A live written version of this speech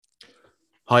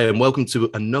Hi, and welcome to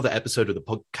another episode of the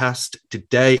podcast.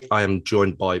 Today, I am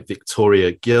joined by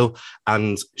Victoria Gill,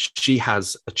 and she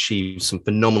has achieved some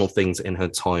phenomenal things in her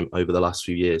time over the last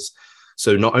few years.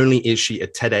 So not only is she a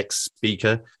TEDx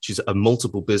speaker, she's a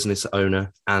multiple business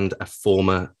owner and a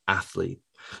former athlete.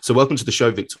 So welcome to the show,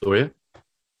 Victoria.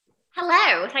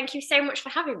 Hello, thank you so much for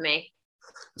having me.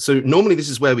 So normally this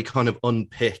is where we kind of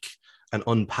unpick and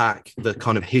unpack the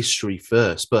kind of history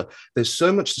first, but there's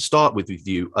so much to start with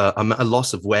you. I'm at a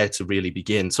loss of where to really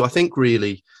begin. So I think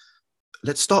really,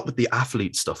 let's start with the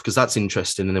athlete stuff, because that's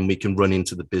interesting, and then we can run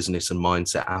into the business and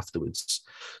mindset afterwards.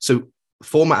 So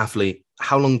former athlete,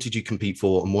 how long did you compete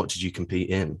for and what did you compete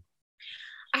in?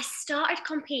 I started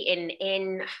competing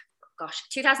in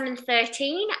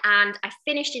 2013 and I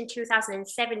finished in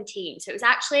 2017. So it was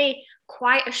actually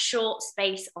quite a short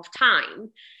space of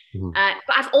time.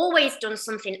 But I've always done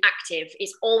something active.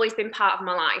 It's always been part of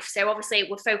my life. So obviously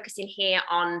we're focusing here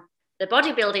on the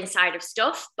bodybuilding side of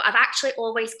stuff, but I've actually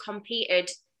always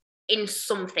competed in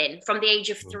something from the age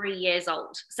of 3 years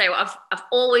old. So I've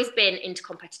always been into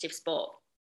competitive sport.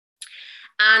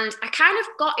 And I kind of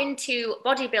got into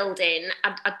bodybuilding.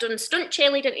 I'd done stunt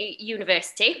cheerleading at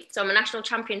university. So I'm a national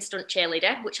champion stunt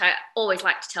cheerleader, which I always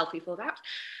like to tell people about.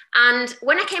 And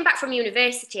when I came back from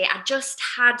university, I just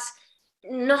had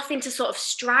nothing to sort of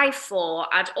strive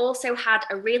for. I'd also had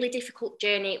a really difficult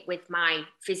journey with my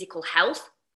physical health.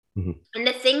 Mm-hmm. And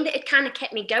the thing that had kind of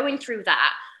kept me going through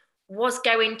that was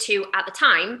going to, at the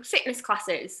time, fitness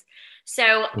classes.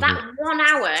 So that 1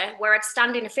 hour where I'd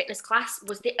stand in a fitness class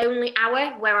was the only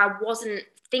hour where I wasn't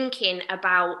thinking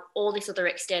about all this other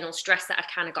external stress that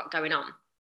I'd kind of got going on.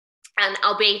 And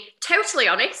I'll be totally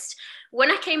honest, when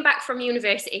I came back from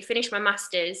university, finished my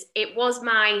master's, it was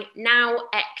my now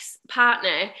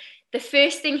ex-partner. The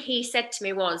first thing he said to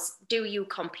me was, "Do you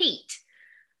compete?"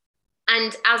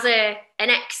 And as an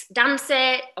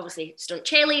ex-dancer, obviously stunt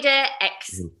cheerleader,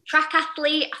 ex-track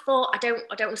athlete, I thought, I don't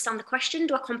understand the question.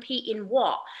 Do I compete in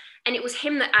what? And it was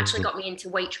him that actually got me into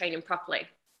weight training properly.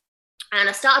 And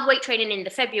I started weight training in the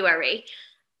February.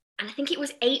 And I think it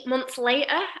was 8 months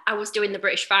later, I was doing the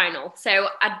British final. So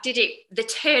I did it, the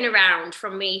turnaround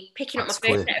from me picking up my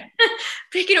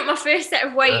first set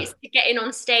of weights to getting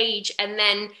on stage. And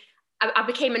then I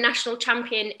became a national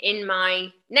champion in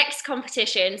my next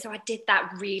competition. So I did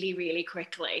that really, really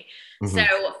quickly. So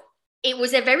it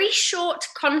was a very short,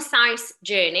 concise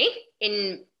journey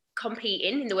in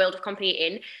competing, in the world of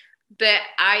competing. But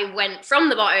I went from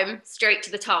the bottom straight to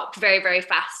the top very, very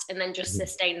fast, and then just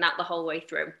sustained that the whole way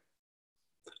through.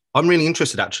 I'm really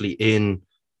interested actually in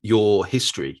your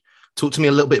history. Talk to me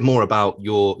a little bit more about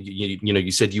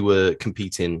you said you were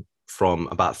competing from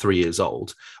about 3 years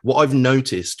old. What I've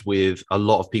noticed with a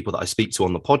lot of people that I speak to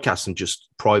on the podcast and just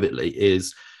privately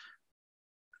is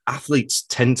athletes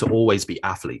tend to always be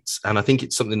athletes. And I think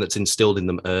it's something that's instilled in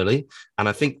them early. And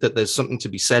I think that there's something to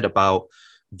be said about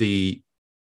the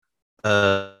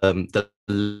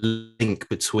link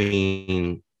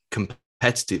between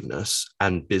competitiveness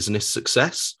and business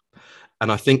success.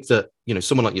 And I think that,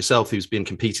 someone like yourself who's been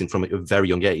competing from a very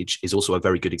young age is also a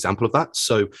very good example of that.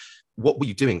 So what were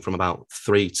you doing from about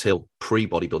 3 till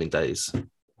pre-bodybuilding days?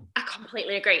 I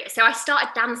completely agree. So I started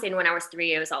dancing when I was 3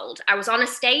 years old. I was on a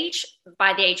stage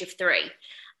by the age of 3.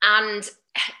 And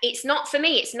it's not, for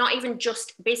me, it's not even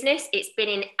just business. It's been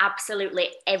in absolutely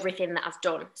everything that I've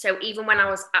done. So even when I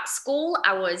was at school,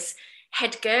 I was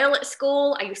head girl at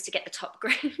school. I used to get the top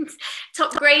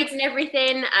grades and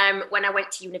everything. When I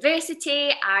went to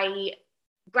university, I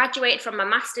graduated from my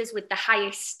master's with the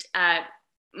highest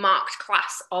marked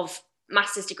class of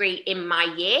master's degree in my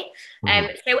year.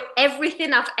 So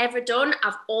everything I've ever done,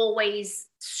 I've always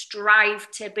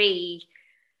strived to be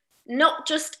not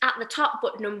just at the top,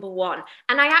 but number one.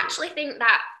 And I actually think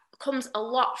that comes a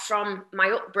lot from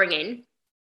my upbringing,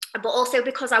 but also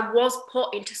because I was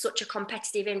put into such a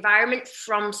competitive environment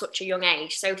from such a young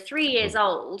age. So 3 years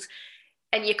old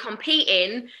and you're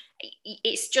competing,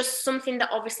 it's just something that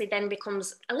obviously then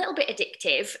becomes a little bit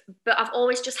addictive. But I've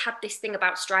always just had this thing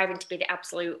about striving to be the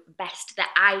absolute best that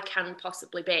I can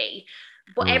possibly be.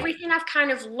 But everything I've kind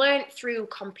of learned through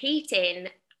competing,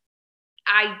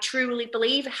 I truly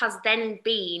believe has then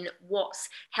been what's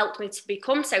helped me to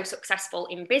become so successful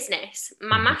in business.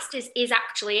 My master's is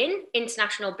actually in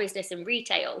international business and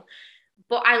retail,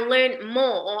 but I learned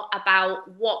more about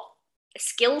what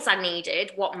skills I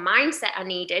needed, what mindset I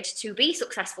needed to be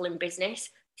successful in business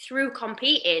through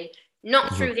competing,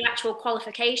 not through the actual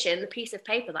qualification, the piece of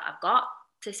paper that I've got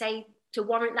to say, to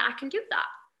warrant that I can do that.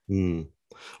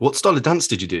 What style of dance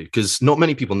did you do? Because not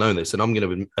many people know this, and I'm going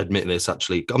to admit this.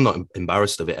 Actually, I'm not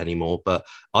embarrassed of it anymore. But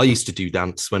I used to do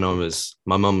dance when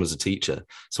my mum was a teacher,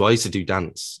 so I used to do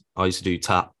dance. I used to do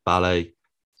tap, ballet,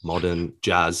 modern,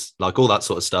 jazz, like all that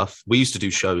sort of stuff. We used to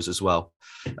do shows as well.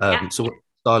 Yeah. So, what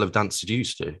style of dance did you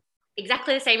used to do?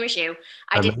 Exactly the same as you.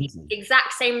 I did the Amazing.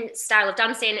 exact same style of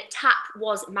dancing. Tap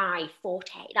was my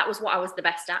forte. That was what I was the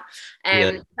best at.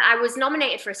 Yeah. I was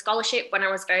nominated for a scholarship when I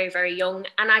was very, very young,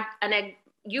 and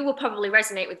you will probably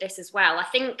resonate with this as well. I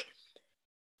think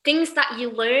things that you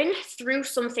learn through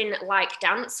something like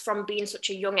dance from being such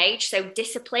a young age, so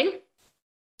discipline,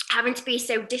 having to be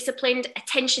so disciplined,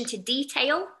 attention to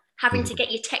detail, having to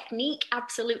get your technique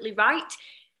absolutely right,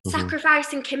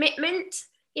 sacrifice and commitment.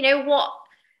 You know what?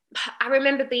 I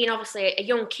remember being obviously a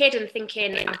young kid and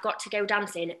thinking, I've got to go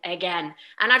dancing again.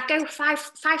 And I'd go five,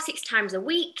 6 times a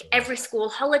week. Every school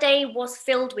holiday was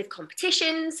filled with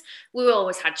competitions. We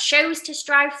always had shows to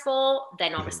strive for.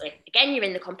 Then obviously, again, you're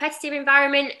in the competitive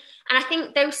environment. And I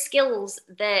think those skills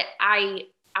that I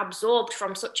absorbed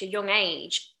from such a young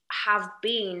age have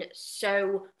been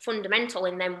so fundamental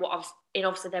in what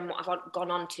I've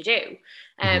gone on to do.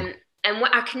 And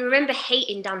I can remember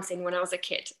hating dancing when I was a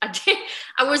kid.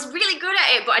 I was really good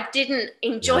at it, but I didn't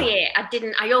enjoy it.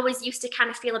 I always used to kind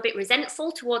of feel a bit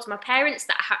resentful towards my parents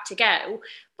that I had to go.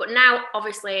 But now,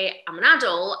 obviously, I'm an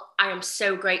adult. I am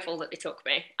so grateful that they took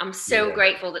me. I'm so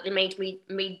grateful that they made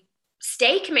me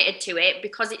stay committed to it,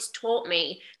 because it's taught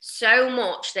me so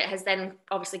much that has then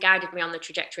obviously guided me on the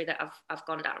trajectory that I've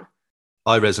gone down.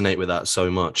 I resonate with that so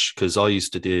much, because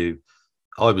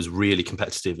I was really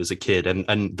competitive as a kid, and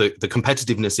the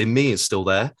competitiveness in me is still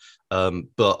there.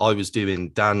 But I was doing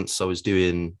dance, I was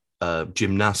doing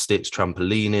gymnastics,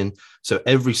 trampolining. So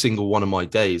every single one of my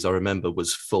days, I remember,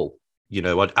 was full. You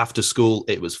know, after school,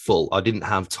 it was full. I didn't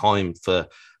have time for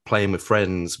playing with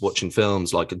friends, watching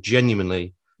films. Like,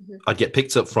 genuinely, I'd get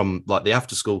picked up from like the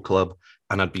after school club,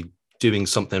 and I'd be doing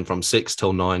something from 6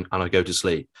 till 9, and I'd go to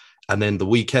sleep. And then the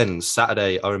weekends,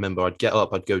 Saturday, I remember I'd get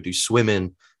up, I'd go do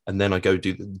swimming, and then I'd go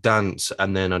do dance,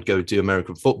 and then I'd go do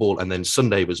American football, and then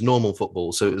Sunday was normal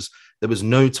football. So there was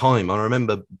no time. I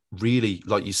remember really,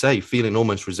 like you say, feeling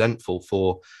almost resentful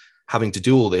for having to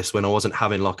do all this when I wasn't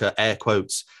having like a air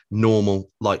quotes normal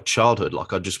like childhood.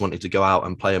 Like, I just wanted to go out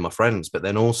and play with my friends. But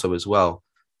then also as well,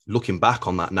 looking back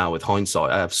on that now with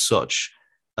hindsight, I have such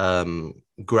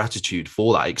gratitude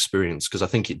for that experience, because I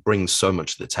think it brings so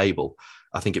much to the table.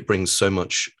 I think it brings so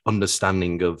much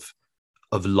understanding of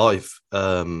life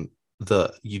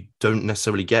that you don't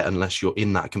necessarily get unless you're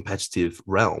in that competitive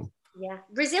realm. Yeah,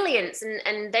 resilience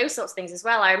and those sorts of things as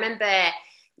well. I remember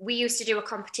we used to do a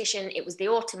competition. It was the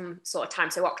autumn sort of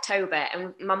time, so October,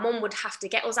 and my mum would have to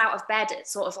get us out of bed at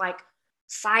sort of like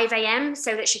 5 a.m.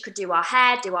 so that she could do our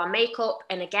hair, do our makeup.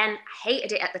 And again, I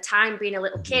hated it at the time, being a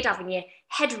little kid, having your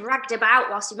head ragged about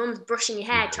whilst your mum's brushing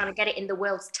your hair, trying to get it in the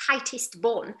world's tightest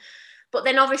bun. But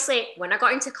then obviously when I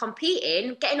got into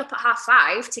competing, getting up at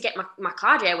 5:30 to get my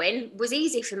cardio in was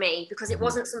easy for me, because it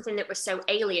wasn't something that was so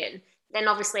alien. Then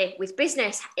obviously with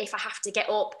business, if I have to get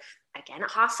up again at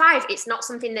 5:30, it's not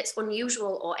something that's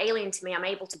unusual or alien to me. I'm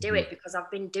able to do it because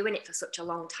I've been doing it for such a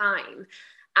long time.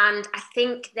 And I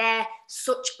think they're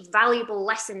such valuable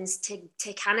lessons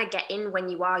to kind of get in when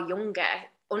you are younger,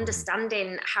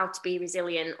 understanding how to be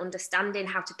resilient, understanding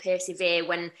how to persevere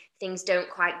when things don't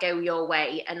quite go your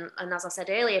way. And as I said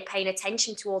earlier, paying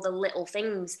attention to all the little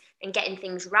things and getting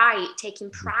things right, taking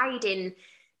pride in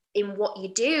what you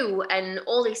do and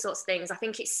all these sorts of things. I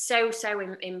think it's so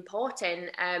important.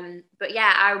 But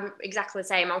yeah, I'm exactly the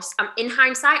same. I'm in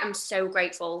hindsight, I'm so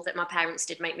grateful that my parents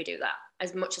did make me do that,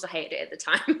 as much as I hated it at the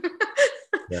time.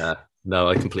 Yeah, no,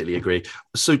 I completely agree.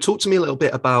 So talk to me a little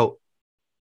bit about,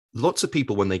 lots of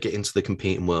people when they get into the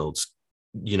competing worlds,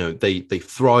 you know, they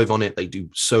thrive on it, they do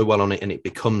so well on it, and it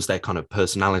becomes their kind of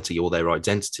personality or their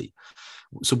identity.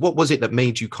 So what was it that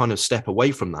made you kind of step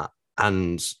away from that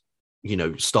and, you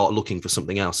know, start looking for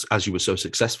something else as you were so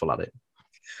successful at it?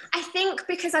 I think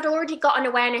because I'd already got an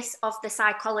awareness of the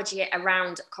psychology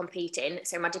around competing.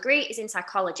 So my degree is in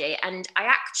psychology, and I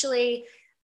actually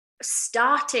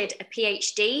started a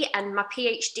PhD, and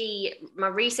my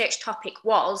research topic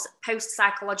was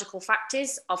post-psychological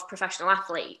factors of professional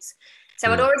athletes.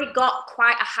 So I'd already got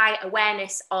quite a high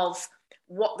awareness of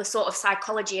what the sort of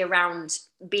psychology around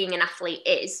being an athlete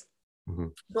is.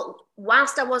 But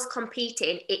whilst I was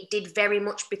competing, it did very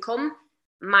much become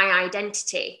my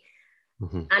identity.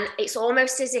 And it's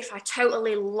almost as if I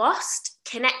totally lost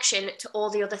connection to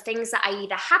all the other things that I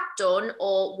either had done,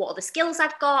 or what other skills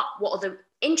I'd got, what other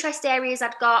interest areas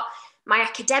I'd got, my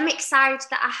academic side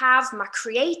that I have, my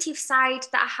creative side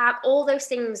that I have, all those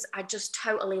things I just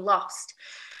totally lost.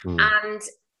 And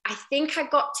I think I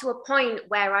got to a point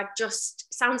where I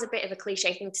just, sounds a bit of a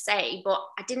cliche thing to say, but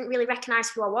I didn't really recognize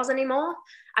who I was anymore.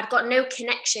 I'd got no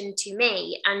connection to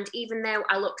me. And even though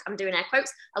I'm doing air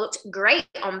quotes, I looked great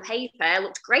on paper,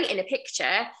 looked great in a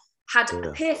picture, had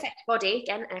a perfect body,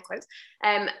 again, air quotes,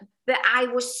 but I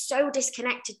was so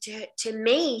disconnected to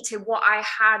me, to what I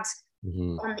had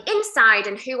on the inside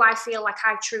and who I feel like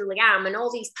I truly am. And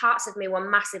all these parts of me were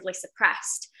massively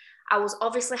suppressed. I was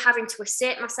obviously having to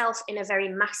assert myself in a very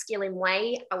masculine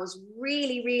way. I was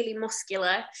really, really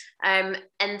muscular. And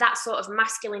that sort of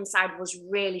masculine side was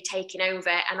really taking over.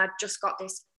 And I just got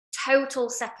this total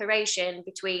separation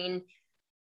between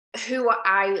who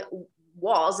I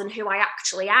was and who I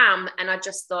actually am. And I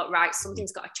just thought, right,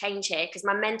 something's got to change here, because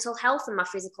my mental health and my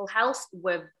physical health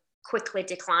were quickly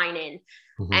declining.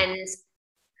 And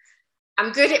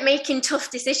I'm good at making tough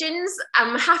decisions.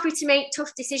 I'm happy to make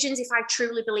tough decisions if I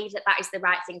truly believe that is the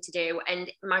right thing to do.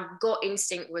 And my gut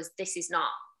instinct was, this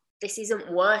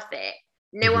isn't worth it.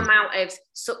 No amount of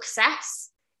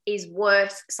success is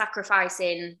worth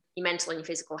sacrificing your mental and your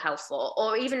physical health for,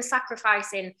 or even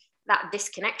sacrificing that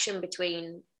disconnection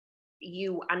between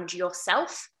you and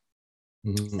yourself.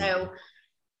 So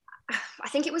I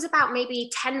think it was about maybe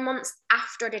 10 months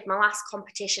after I did my last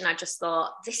competition, I just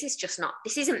thought, this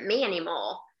isn't me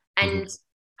anymore. And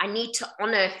I need to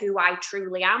honor who I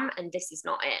truly am. And this is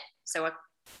not it. So I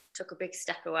took a big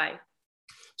step away.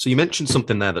 So you mentioned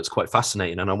something there that's quite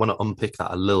fascinating, and I want to unpick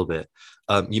that a little bit.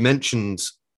 You mentioned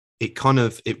it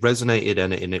resonated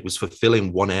and it was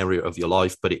fulfilling one area of your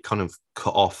life, but it kind of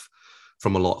cut off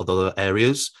from a lot of other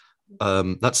areas.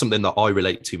 That's something that I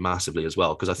relate to massively as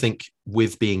well, because I think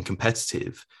with being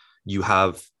competitive, you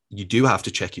do have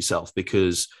to check yourself,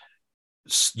 because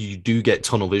you do get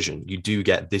tunnel vision. You do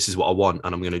get, this is what I want,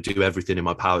 and I'm going to do everything in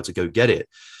my power to go get it.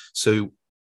 So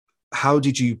how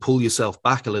did you pull yourself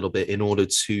back a little bit in order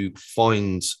to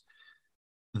find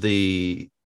the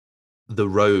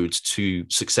road to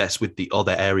success with the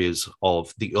other areas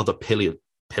of the other pillars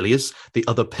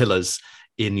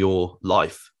in your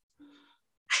life?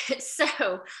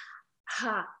 So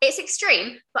it's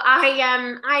extreme, but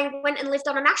I went and lived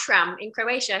on an ashram in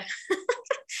Croatia.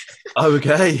 Oh,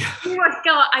 okay.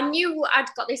 I knew I'd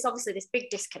got this big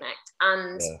disconnect,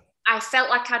 and I felt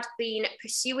like I'd been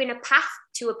pursuing a path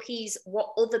to appease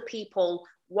what other people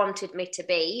wanted me to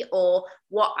be, or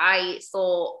what I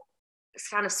thought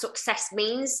kind of success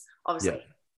means, obviously.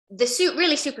 The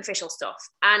really superficial stuff.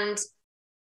 And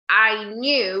I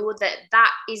knew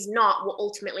that is not what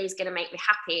ultimately is going to make me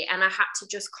happy. And I had to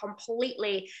just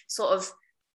completely sort of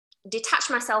detach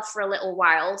myself for a little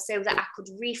while so that I could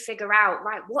refigure out,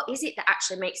 right, what is it that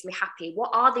actually makes me happy?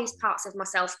 What are these parts of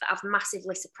myself that I've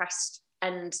massively suppressed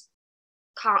and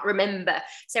can't remember?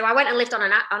 So I went and lived on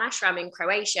an ashram in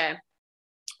Croatia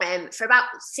for about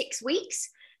 6 weeks.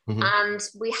 And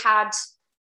we had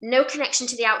no connection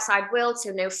to the outside world.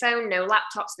 So no phone, no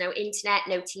laptops, no internet,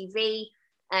 no TV.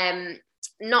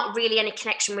 Not really any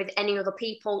connection with any other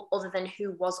people other than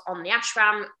who was on the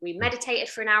ashram. We meditated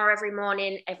for an hour every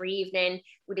morning, every evening.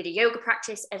 We did a yoga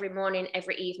practice every morning,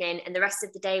 every evening. And the rest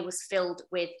of the day was filled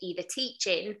with either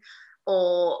teaching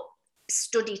or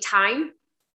study time.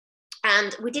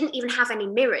 And we didn't even have any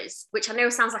mirrors, which I know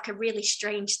sounds like a really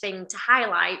strange thing to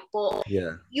highlight, but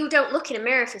you don't look in a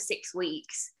mirror for 6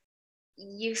 weeks.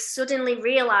 You suddenly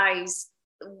realize,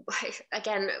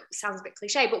 again, it sounds a bit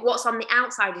cliche, but what's on the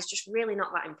outside is just really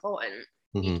not that important.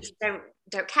 You just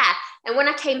don't care. And when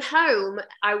I came home,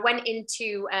 I went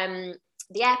into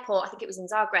the airport, I think it was in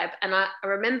Zagreb, and I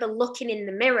remember looking in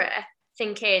the mirror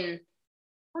thinking,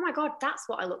 oh my God, that's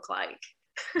what I look like.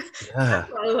 That's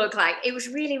what I look like. It was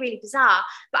really, really bizarre.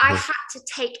 But I had to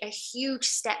take a huge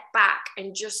step back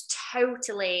and just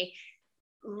totally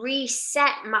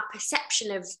reset my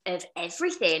perception of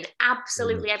everything,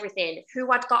 absolutely everything,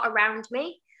 who I'd got around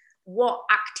me, what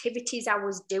activities I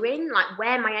was doing, like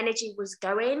where my energy was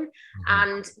going,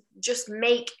 and just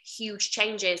make huge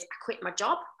changes. I quit my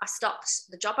job. I stopped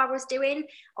the job I was doing,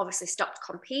 obviously stopped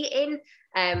competing.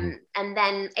 And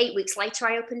then 8 weeks later,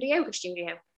 I opened a yoga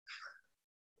studio.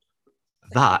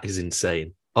 That is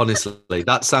insane. Honestly,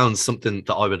 that sounds something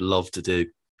that I would love to do.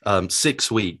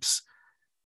 6 weeks.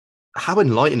 How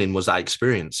enlightening was that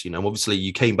experience? You know, obviously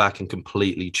you came back and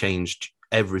completely changed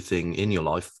everything in your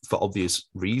life for obvious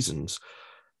reasons.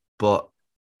 But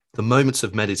the moments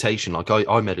of meditation, like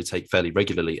I meditate fairly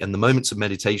regularly, and the moments of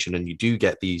meditation, and you do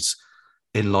get these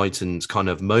enlightened kind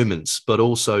of moments, but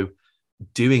also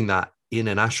doing that in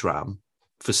an ashram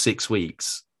for 6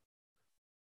 weeks,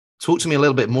 Talk to me a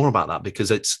little bit more about that, because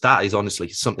that is honestly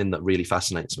something that really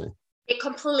fascinates me. It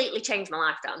completely changed my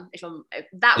life, Dan.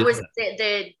 That Yeah. was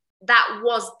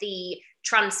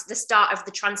the start of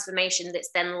the transformation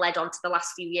that's then led on to the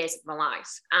last few years of my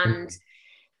life. And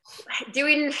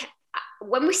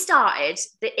when we started,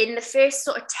 in the first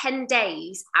sort of 10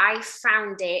 days, I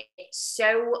found it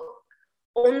so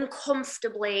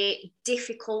uncomfortably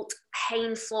difficult,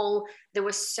 painful. There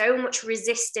was so much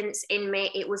resistance in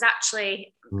me. It was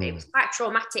quite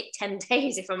traumatic 10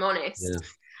 days, if I'm honest. Yeah.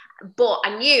 But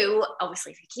I knew,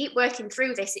 obviously, if you keep working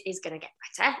through this, it is going to get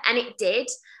better. And it did.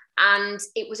 And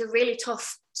it was a really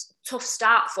tough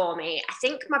start for me. I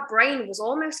think my brain was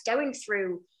almost going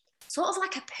through sort of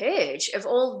like a purge of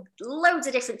loads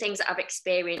of different things that I've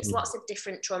experienced, lots of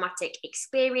different traumatic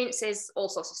experiences, all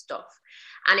sorts of stuff.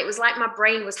 And it was like my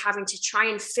brain was having to try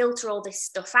and filter all this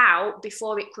stuff out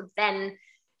before it could then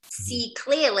see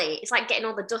clearly. It's like getting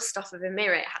all the dust off of a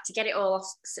mirror. It had to get it all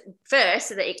off first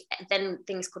so that then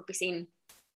things could be seen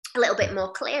a little bit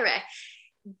more clearer.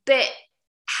 But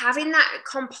having that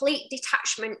complete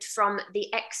detachment from the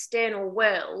external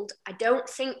world, I don't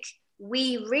think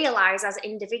we realize as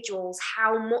individuals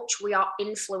how much we are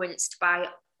influenced by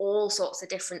all sorts of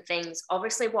different things.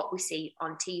 Obviously, what we see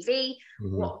on TV,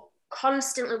 what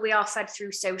constantly we are fed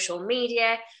through social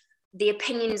media, the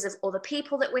opinions of other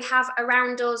people that we have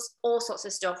around us, all sorts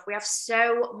of stuff. We have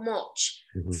so much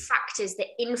factors that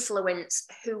influence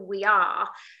who we are.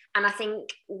 And I think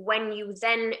when you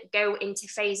then go into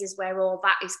phases where all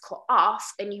that is cut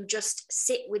off and you just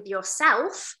sit with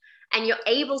yourself, and you're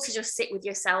able to just sit with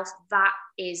yourself, that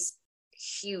is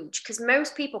huge. Because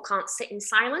most people can't sit in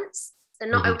silence. They're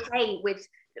not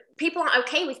people aren't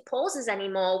okay with pauses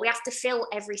anymore. We have to fill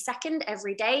every second,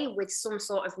 every day with some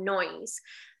sort of noise.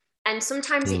 And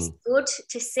sometimes it's good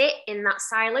to sit in that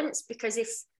silence, because if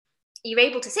you're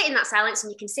able to sit in that silence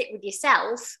and you can sit with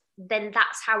yourself, then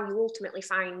that's how you ultimately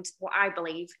find what I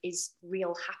believe is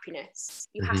real happiness.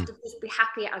 You have to just be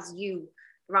happy as you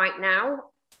right now,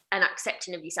 and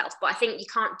accepting of yourself. But I think you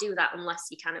can't do that unless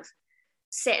you kind of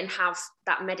sit and have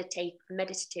that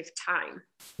meditative time.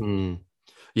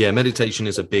 Yeah, meditation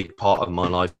is a big part of my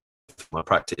life, my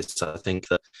practice. I think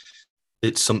that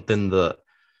it's something that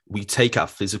we take our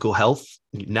physical health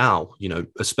now,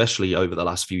 especially over the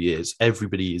last few years.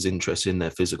 Everybody is interested in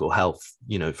their physical health,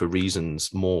 for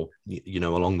reasons more,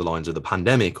 along the lines of the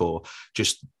pandemic, or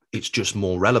it's just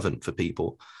more relevant for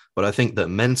people. But I think that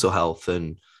mental health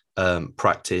and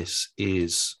practice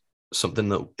is something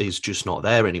that is just not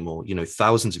there anymore.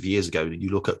 Thousands of years ago, you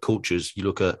look at cultures, you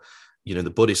look at the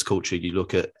Buddhist culture, you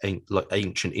look at like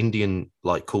ancient Indian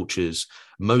like cultures.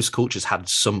 Most cultures had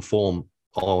some form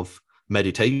of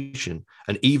meditation,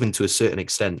 and even to a certain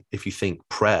extent, if you think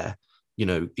prayer,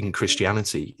 in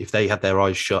Christianity, if they had their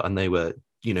eyes shut and they were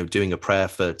doing a prayer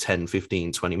for 10,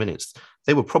 15, 20 minutes,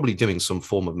 they were probably doing some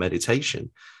form of meditation.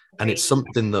 And it's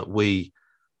something that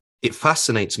it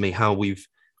fascinates me how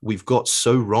we've got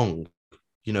so wrong,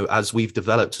 as we've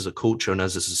developed as a culture and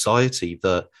as a society,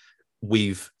 that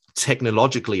we've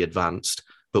technologically advanced,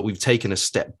 but we've taken a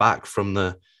step back from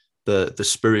the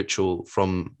spiritual,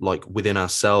 from like within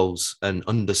ourselves, and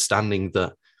understanding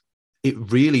that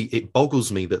it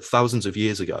boggles me that thousands of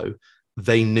years ago,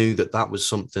 they knew that was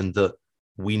something that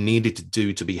we needed to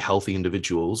do to be healthy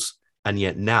individuals. And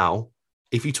yet now,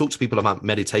 if you talk to people about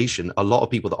meditation, a lot of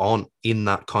people that aren't in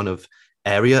that kind of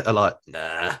area are like,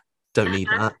 nah, don't need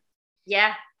that.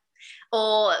 Yeah.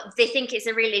 Or they think it's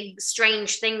a really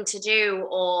strange thing to do.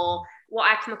 Or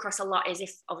what I come across a lot is,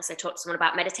 if obviously I talk to someone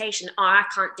about meditation, I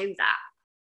can't do that.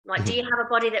 Like, do you have a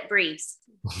body that breathes?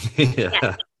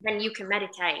 Yeah, then you can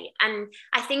meditate. And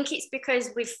I think it's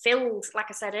because we've filled, like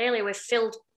I said earlier,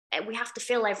 we have to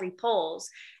fill every pause.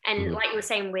 And like you were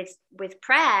saying with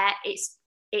prayer, it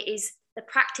is the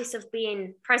practice of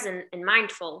being present and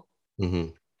mindful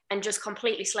and just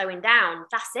completely slowing down.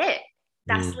 That's it.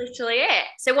 That's literally it.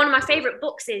 So one of my favorite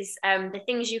books is The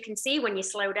Things You Can See When You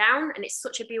Slow Down. And it's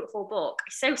such a beautiful book.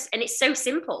 It's so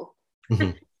simple.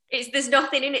 There's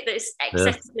nothing in it that's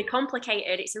excessively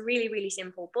complicated. It's a really, really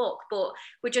simple book, but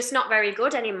we're just not very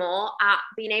good anymore at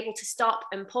being able to stop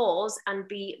and pause and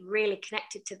be really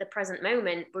connected to the present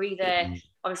moment. We're either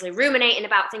obviously ruminating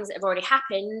about things that have already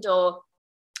happened, or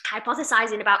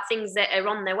hypothesizing about things that are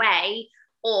on their way,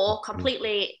 or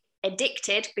completely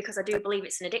addicted, because I do believe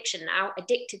it's an addiction now,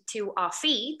 addicted to our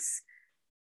feeds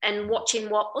and watching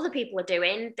what other people are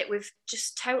doing, that we've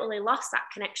just totally lost that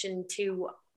connection to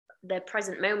the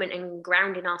present moment and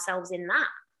grounding ourselves in that.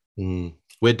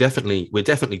 We're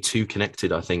definitely too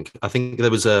connected. I think there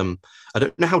was I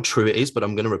don't know how true it is, but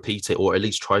I'm going to repeat it, or at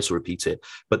least try to repeat it.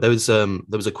 But there was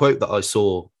a quote that I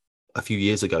saw a few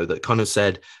years ago that kind of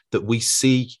said that we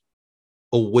see,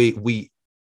 or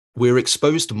we're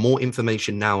exposed to more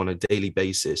information now on a daily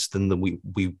basis than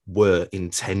we were in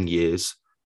 10 years.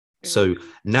 So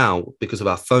now, because of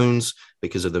our phones,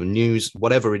 because of the news,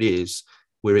 whatever it is,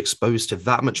 we're exposed to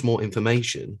that much more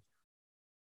information.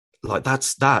 Like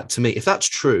that to me, if that's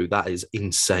true, that is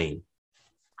insane.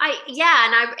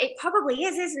 It probably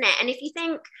is, isn't it? And if you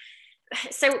think,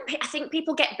 so I think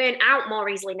people get burnt out more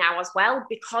easily now as well,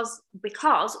 because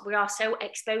we are so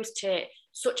exposed to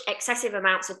such excessive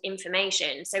amounts of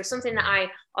information. So something that I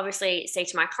obviously say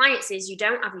to my clients is, you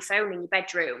don't have your phone in your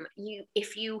bedroom.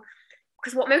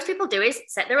 Because what most people do is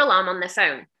set their alarm on their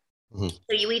phone. Mm-hmm.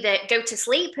 So you either go to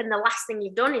sleep and the last thing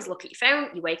you've done is look at your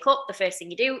phone. You wake up, the first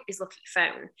thing you do is look at your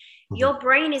phone. Mm-hmm. Your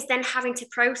brain is then having to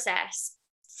process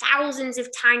thousands of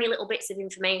tiny little bits of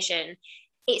information.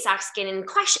 It's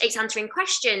it's answering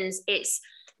questions, it's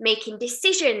making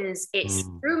decisions, it's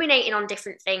ruminating on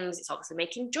different things, it's obviously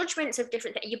making judgments of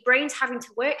different things. Your brain's having to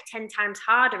work 10 times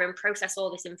harder and process all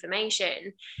this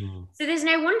information. So there's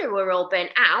no wonder we're all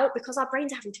burnt out, because our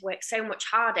brains are having to work so much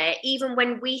harder. Even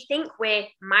when we think we're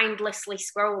mindlessly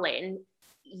scrolling,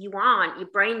 you aren't. Your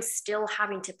brain's still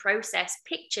having to process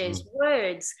pictures,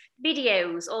 words,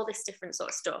 videos, all this different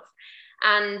sort of stuff.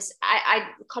 And I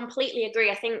completely agree.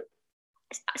 I think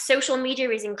social media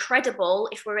is incredible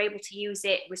if we're able to use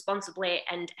it responsibly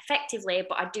and effectively,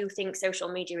 but I do think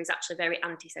social media is actually very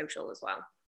antisocial as well.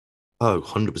 Oh,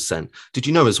 100%. Did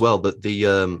you know as well that the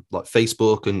like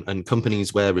Facebook and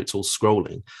companies where it's all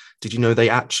scrolling, did you know they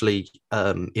actually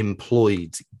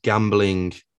employed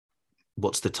gambling,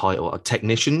 what's the title,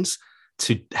 technicians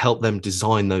to help them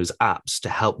design those apps, to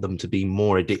help them to be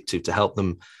more addictive, to help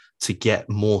them to get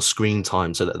more screen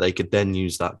time so that they could then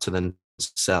use that to then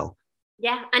sell.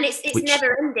 Yeah, and it's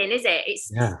never ending, is it?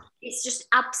 It's just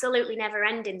absolutely never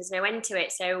ending. There's no end to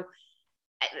it. So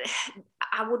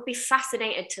I would be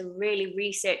fascinated to really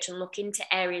research and look into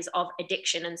areas of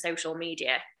addiction and social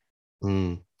media.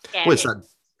 Yeah, well,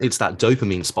 it's that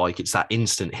dopamine spike. It's that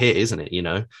instant hit, isn't it? You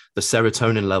know, the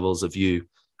serotonin levels of you.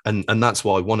 And that's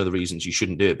why one of the reasons you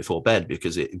shouldn't do it before bed,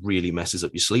 because it really messes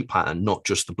up your sleep pattern, not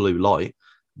just the blue light.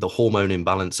 The hormone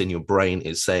imbalance in your brain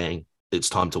is saying it's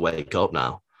time to wake up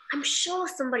now. I'm sure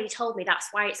somebody told me that's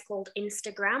why it's called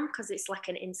Instagram, because it's like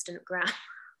an instant gram.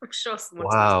 I'm sure someone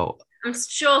told me. I'm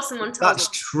sure someone told me. That's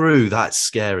true. That's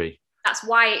scary. That's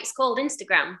why it's called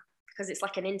Instagram, because it's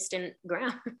like an instant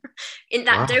gram. In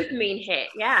that dopamine hit.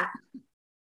 Yeah.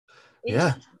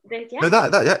 Yeah. No,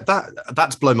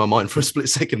 that's blown my mind for a split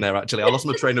second there, actually. I lost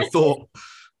my train of thought.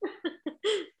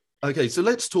 Okay, so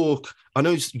let's talk. I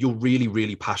know you're really,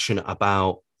 really passionate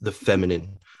about the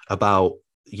feminine, about,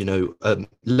 you know,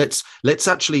 let's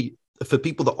actually, for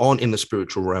people that aren't in the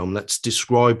spiritual realm, let's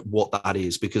describe what that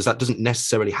is, because that doesn't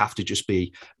necessarily have to just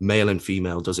be male and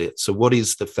female, does it? So what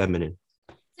is the feminine?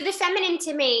 So the feminine,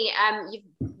 to me,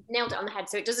 you've nailed it on the head.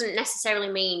 So it doesn't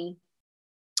necessarily mean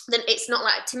that, it's not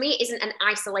like, to me, it isn't an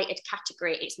isolated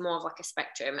category. It's more of like a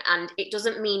spectrum, and it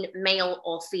doesn't mean male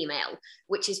or female,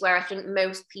 which is where I think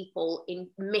most people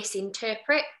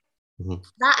misinterpret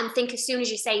that and think as soon as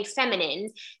you say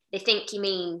feminine, they think you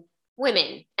mean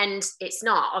women, and it's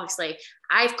not. Obviously,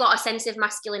 I've got a sense of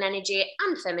masculine energy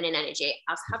and feminine energy,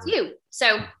 as have you.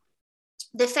 So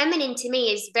the feminine to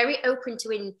me is very open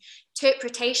to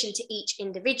interpretation to each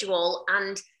individual,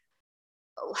 and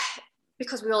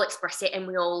because we all express it and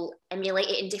we all emulate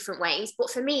it in different ways. But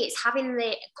for me, it's having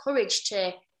the courage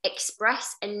to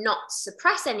express and not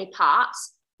suppress any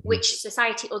parts which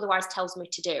society otherwise tells me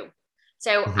to do.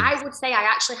 So I would say I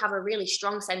actually have a really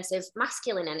strong sense of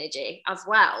masculine energy as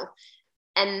well.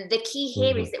 And the key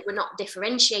here is that we're not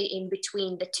differentiating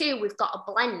between the two. We've got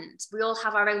a blend. We all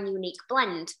have our own unique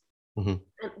blend.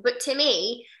 But to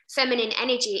me, feminine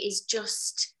energy is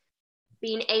just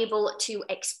being able to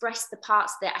express the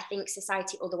parts that I think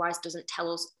society otherwise doesn't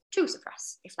tell us to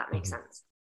suppress, if that makes sense.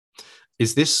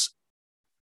 Is this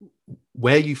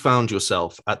where you found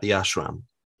yourself at the ashram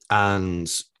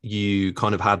and you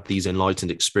kind of had these enlightened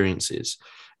experiences?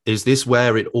 Is this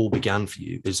where it all began for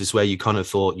you? Is this where you kind of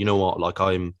thought, you know what, like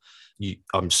I'm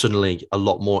suddenly a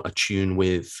lot more attuned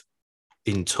with,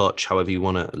 in touch, however you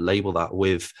want to label that,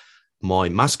 with my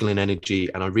masculine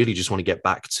energy, and I really just want to get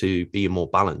back to being more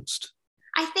balanced?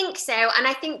 I think so. And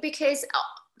I think because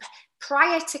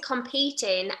prior to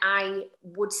competing, I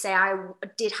would say I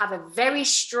did have a very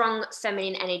strong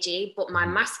feminine energy, but my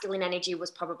masculine energy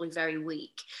was probably very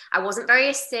weak. I wasn't very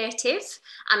assertive,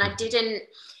 and I didn't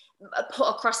put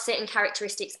across certain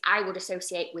characteristics I would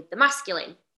associate with the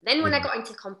masculine. Then when I got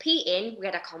into competing, we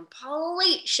had a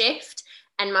complete shift,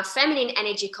 and my feminine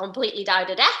energy completely died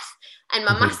a death. and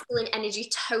my masculine energy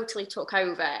totally took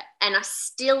over, and I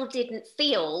still didn't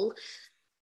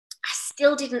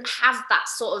have that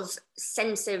sort of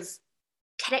sense of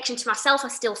connection to myself. I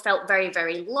still felt very,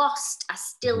 very lost. I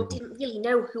still didn't really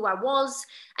know who I was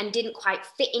and didn't quite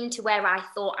fit into where I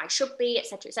thought I should be,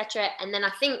 etc., etc. And then I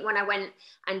think when I went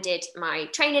and did my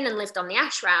training and lived on the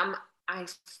ashram, I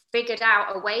figured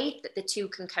out a way that the two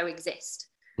can coexist.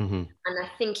 And I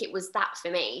think it was that for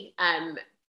me. I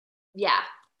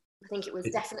think it was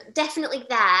definitely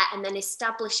there, and then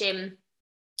establishing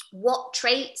what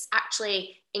traits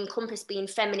actually encompass being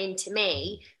feminine to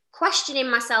me, questioning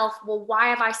myself, well, why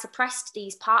have I suppressed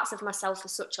these parts of myself for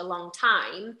such a long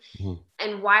time?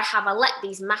 And why have I let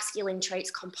these masculine traits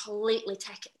completely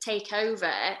take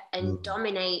over and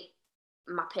dominate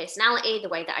my personality, the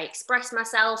way that I express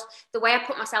myself, the way I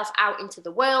put myself out into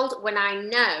the world, when I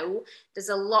know there's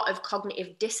a lot of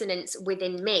cognitive dissonance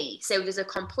within me. So there's a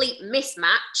complete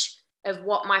mismatch of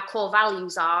what my core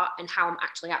values are and how I'm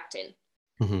actually acting.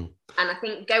 And I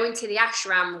think going to the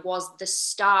ashram was the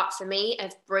start for me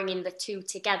of bringing the two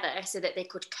together so that they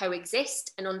could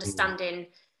coexist, and understanding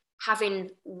having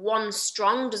one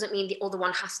strong doesn't mean the other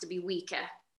one has to be weaker,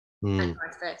 and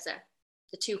vice versa.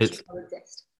 The two can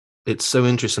coexist. It's so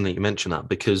interesting that you mention that,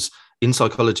 because in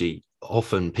psychology,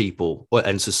 often people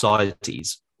and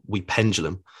societies, we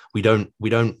pendulum. We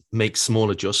don't make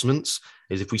small adjustments.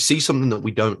 Is if we see something that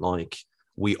we don't like,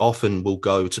 we often will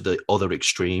go to the other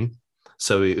extreme.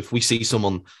 So if we see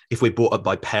someone, if we're brought up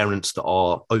by parents that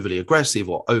are overly aggressive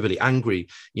or overly angry,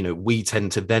 we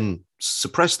tend to then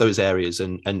suppress those areas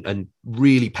and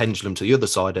really pendulum to the other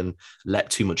side and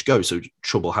let too much go. So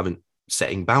trouble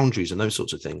setting boundaries and those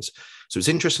sorts of things. So it's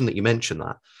interesting that you mentioned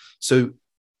that. So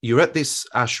you're at this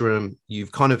ashram,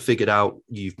 you've kind of figured out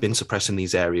you've been suppressing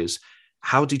these areas.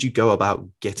 How did you go about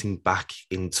getting back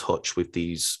in touch with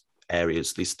these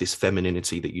areas, this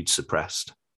femininity that you'd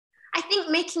suppressed? I think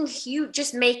making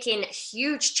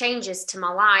huge changes to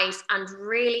my life and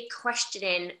really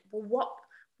questioning, well,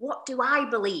 what do I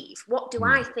believe? What do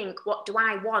I think? What do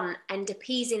I want? And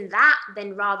appeasing that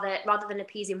then rather than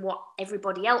appeasing what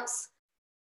everybody else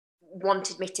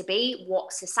wanted me to be,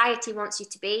 what society wants you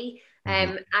to be,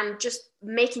 and just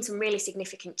making some really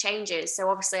significant changes. So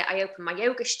obviously I opened my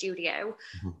yoga studio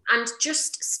and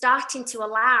just starting to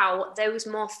allow those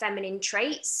more feminine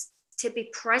traits to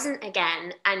be present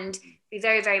again and be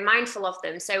very, very mindful of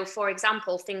them. So for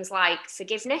example, things like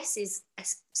forgiveness is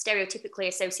stereotypically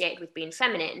associated with being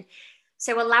feminine.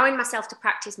 So allowing myself to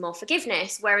practice more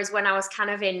forgiveness, whereas when I was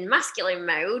kind of in masculine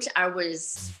mode, I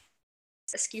was,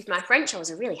 excuse my French, I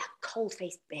was a really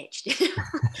cold-faced bitch.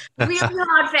 Really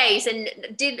hard face, and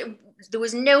there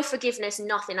was no forgiveness,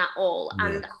 nothing at all. Yeah.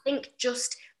 And I think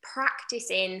just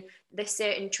practicing the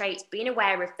certain traits, being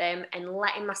aware of them and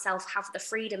letting myself have the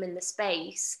freedom and the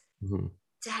space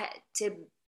to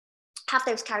have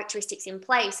those characteristics in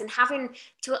place, and having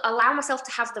to allow myself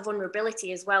to have the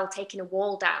vulnerability as well, taking a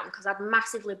wall down, because I'd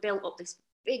massively built up this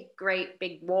great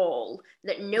big wall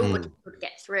that nobody could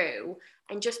get through,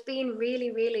 and just being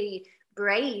really, really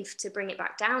brave to bring it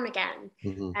back down again.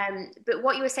 But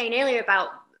what you were saying earlier about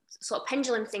sort of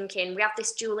pendulum thinking, we have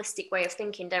this dualistic way of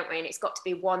thinking, don't we? And it's got to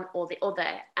be one or the other.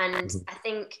 And I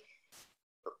think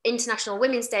International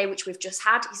Women's Day, which we've just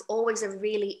had, is always a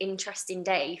really interesting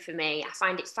day for me. I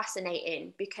find it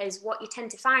fascinating, because what you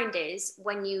tend to find is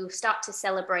when you start to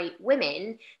celebrate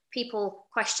women, people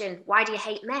question, why do you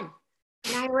hate men?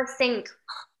 And I always think,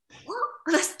 what?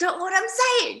 That's not what I'm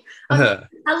saying.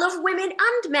 I love women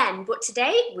and men, but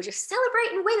today we're just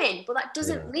celebrating women. But that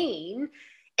doesn't mean,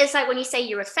 it's like when you say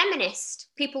you're a feminist,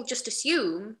 people just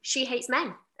assume she hates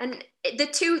men. And the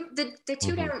two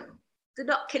they're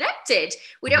not connected.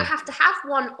 We don't have to have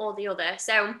one or the other.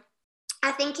 So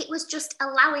I think it was just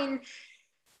allowing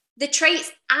the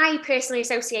traits I personally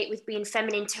associate with being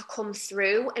feminine to come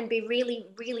through, and be really,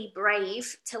 really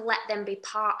brave to let them be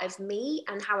part of me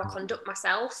and how I conduct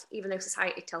myself, even though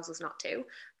society tells us not to,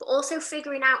 but also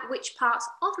figuring out which parts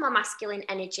of my masculine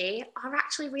energy are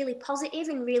actually really positive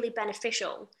and really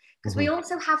beneficial. Because we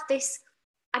also have this,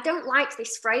 I don't like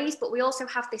this phrase, but we also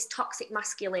have this toxic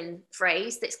masculine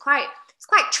phrase that's quite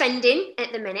trending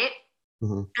at the minute.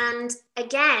 And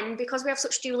again, because we have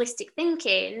such dualistic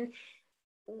thinking,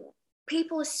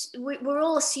 we're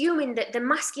all assuming that the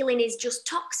masculine is just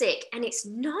toxic, and it's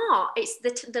not. It's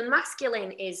the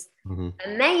masculine is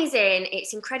amazing,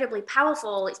 it's incredibly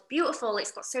powerful, it's beautiful,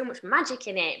 it's got so much magic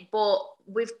in it, but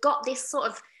we've got this sort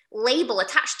of label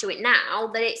attached to it now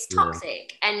that it's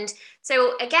toxic. And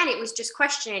so again, it was just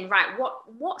questioning, right,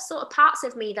 what sort of parts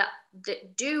of me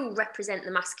that do represent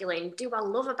the masculine do I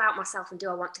love about myself and do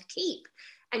I want to keep?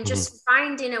 and Mhm. just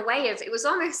finding a way of, it was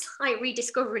almost like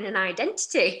rediscovering an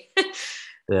identity to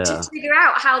Yeah. figure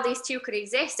out how these two could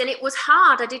exist. And it was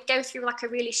hard. I did go through like a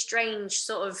really strange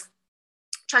sort of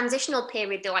transitional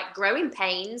period, they're like growing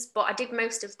pains, but I did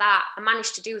most of that. I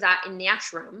managed to do that in the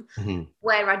ashram Mhm.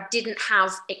 where I didn't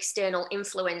have external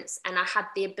influence, and I had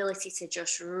the ability to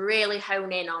just really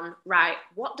hone in on, right,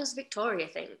 what does Victoria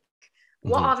think?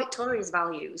 What Mhm. are Victoria's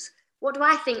values? What do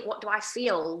I think? What do I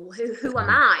feel? Who am Mhm.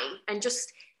 I? And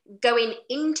just going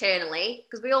internally,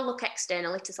 because we all look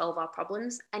externally to solve our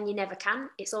problems, and you never can.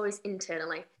 It's always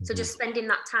internally. So Mhm. just spending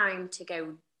that time to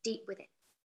go deep with it.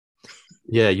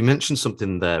 Yeah, you mentioned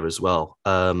something there as well.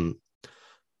 And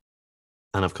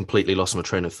I've completely lost my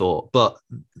train of thought. But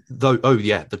though, oh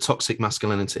yeah, the toxic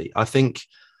masculinity. I think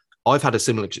I've had a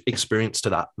similar experience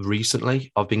to that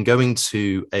recently. I've been going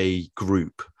to a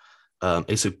group.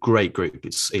 It's a great group.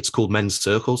 It's called Men's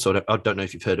Circle. So I don't know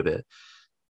if you've heard of it,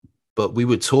 but we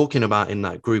were talking about in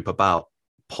that group about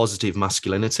positive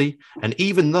masculinity. And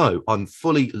even though I'm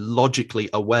fully logically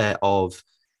aware of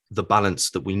the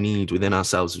balance that we need within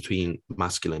ourselves between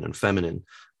masculine and feminine,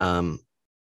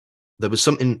 there was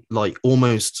something like I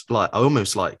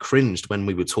almost like cringed when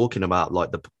we were talking about like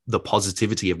the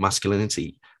positivity of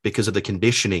masculinity because of the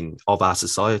conditioning of our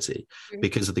society, Mm-hmm.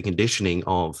 because of the conditioning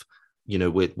of, you know,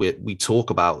 we talk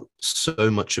about so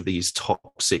much of these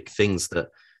toxic things that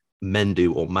men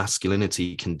do or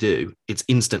masculinity can do. It's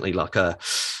instantly like a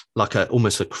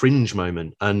almost a cringe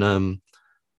moment. And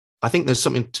I think there's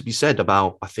something to be said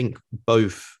about, I think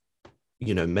both,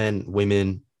 you know, men,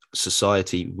 women,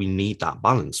 society, we need that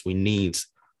balance. We need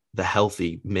the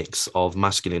healthy mix of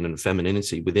masculine and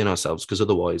femininity within ourselves, because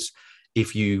otherwise,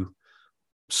 if you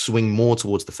swing more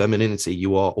towards the femininity,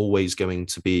 you are always going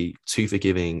to be too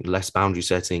forgiving, less boundary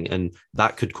setting, and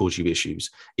that could cause you issues.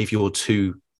 If you're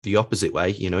too the opposite way,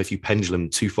 you know, if you pendulum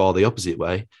too far the opposite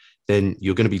way, then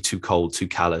you're going to be too cold, too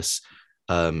callous,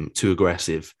 too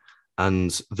aggressive,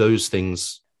 and those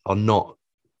things are not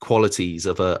qualities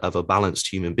of a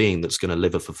balanced human being that's going to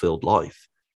live a fulfilled life.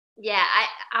 Yeah,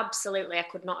 I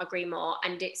could not agree more.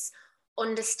 And it's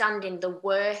understanding the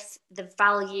worth, the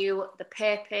value, the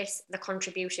purpose, the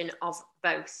contribution of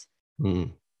both.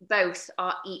 Mm. Both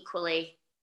are equally,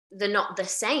 they're not the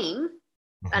same.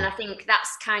 And Mhm. I think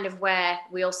that's kind of where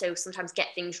we also sometimes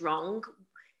get things wrong.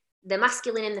 The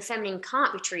masculine and the feminine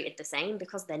can't be treated the same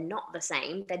because they're not the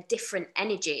same. They're different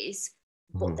energies,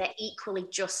 but Mhm. they're equally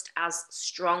just as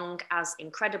strong, as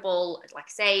incredible, like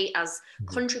I say, as Mhm.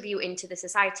 contributing to the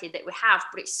society that we have.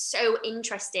 But it's so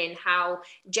interesting how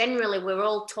generally we're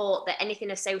all taught that anything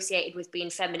associated with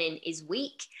being feminine is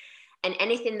weak, and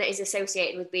anything that is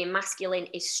associated with being masculine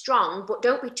is strong, but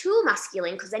don't be too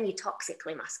masculine because then you're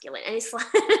toxically masculine. And it's like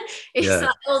it's Yeah.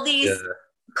 like all Yeah. these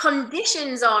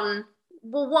conditions on,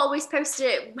 well, what are we supposed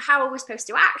to, how are we supposed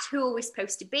to act, who are we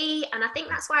supposed to be? And I think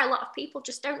that's why a lot of people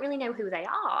just don't really know who they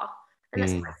are, and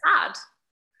that's Mm. quite sad.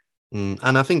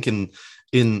 And I think in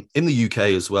the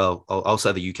UK as well, I'll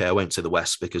say the UK. I won't say the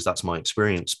West because that's my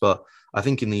experience, but I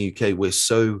think in the UK we're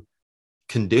so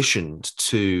conditioned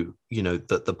to, you know,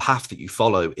 that the path that you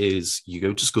follow is you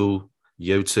go to school,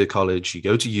 you go to college, you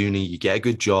go to uni, you get a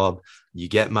good job, you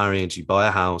get married, you buy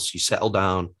a house, you settle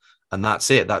down, and that's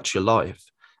it. That's your life.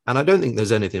 And I don't think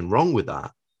there's anything wrong with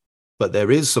that, but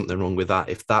there is something wrong with that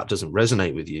if that doesn't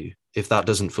resonate with you, if that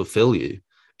doesn't fulfill you,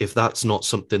 if that's not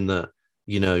something that,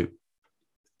 you know,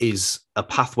 is a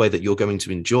pathway that you're going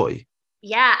to enjoy.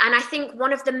 Yeah, and I think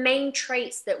one of the main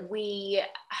traits that we,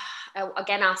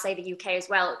 again, I'll say the UK as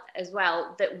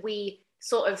well, that we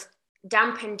sort of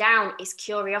dampen down is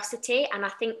curiosity. And I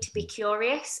think to be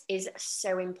curious is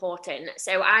so important.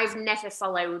 So I've never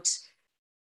followed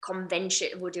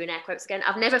convention, we're doing air quotes again,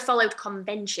 I've never followed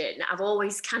convention. I've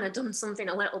always kind of done something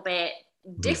a little bit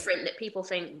Mhm. different that people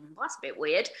think, that's a bit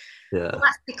weird. But Yeah.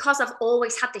 that's because I've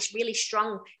always had this really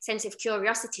strong sense of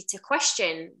curiosity to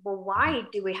question, well, why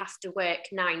do we have to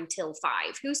work 9 till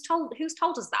 5? Who's told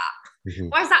us that? Mhm.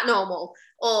 Why is that normal?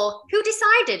 Or who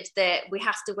decided that we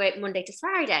have to work Monday to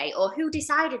Friday? Or who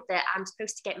decided that I'm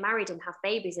supposed to get married and have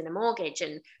babies and a mortgage?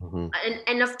 Mhm.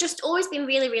 And I've just always been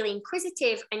really, really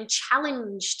inquisitive and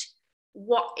challenged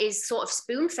what is sort of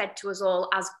spoon fed to us all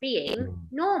as being Mhm.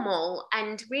 normal,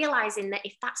 and realizing that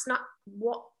if that's not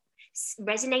what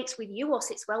resonates with you or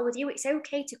sits well with you, it's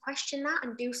okay to question that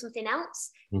and do something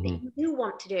else that Mhm. you do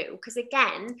want to do. Because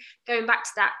again, going back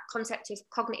to that concept of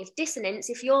cognitive dissonance,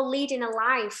 if you're leading a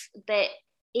life that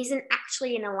isn't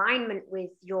actually in alignment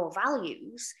with your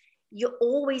values, you're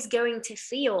always going to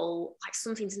feel like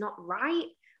something's not right.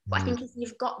 But I Mhm. think if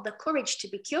you've got the courage to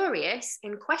be curious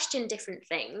and question different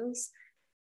things,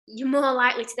 you're more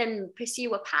likely to then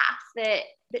pursue a path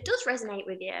that does resonate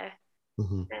with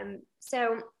you.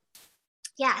 So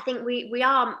yeah, I think we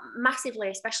are massively,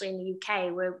 especially in the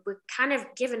UK, we're kind of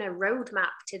given a roadmap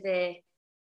to the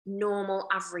normal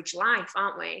average life,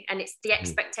 aren't we? And it's the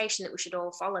expectation that we should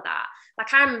all follow that.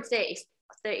 Like I'm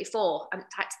 34. I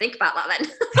had to think about that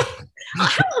then.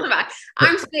 How old am I?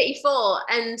 I'm 34,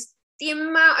 and the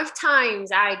amount of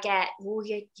times I get, well,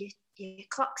 your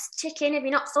clock's ticking. Have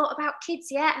you not thought about kids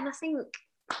yet? And I think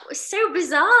it's so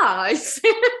bizarre. It's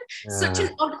such an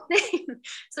odd thing.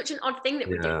 Such an odd thing that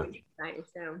we do.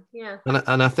 So yeah.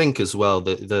 And I think as well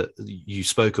that you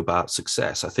spoke about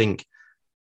success. I think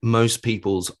most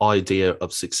people's idea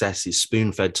of success is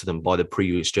spoon-fed to them by the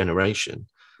previous generation.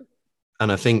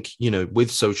 And I think,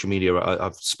 with social media,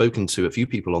 I've spoken to a few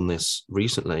people on this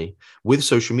recently. With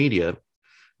social media,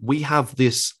 we have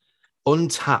this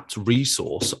untapped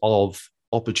resource of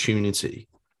opportunity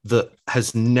that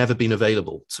has never been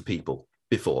available to people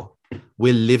before.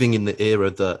 We're living in the era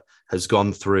that has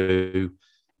gone through,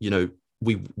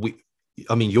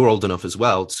 I mean, you're old enough as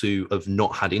well to have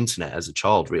not had internet as a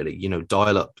child, really.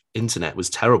 Dial-up internet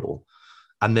was terrible.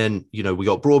 And then, we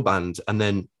got broadband, and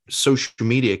then social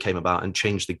media came about and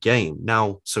changed the game.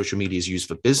 Now social media is used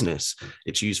for business.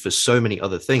 It's used for so many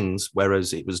other things,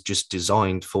 whereas it was just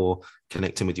designed for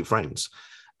connecting with your friends.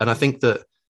 And I think that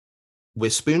we're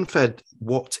spoon-fed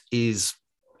what is,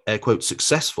 air quotes,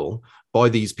 successful by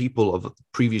these people of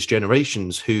previous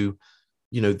generations who,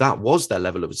 that was their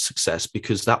level of success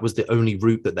because that was the only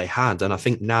route that they had. And I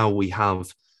think now we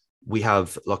have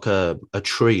like a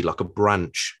tree, like a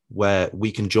branch where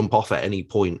we can jump off at any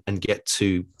point and get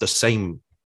to the same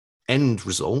end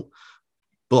result,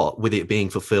 but with it being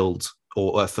fulfilled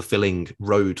or a fulfilling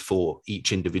road for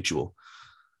each individual.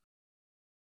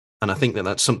 And I think that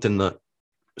that's something that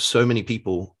so many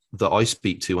people that I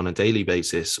speak to on a daily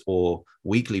basis or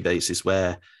weekly basis,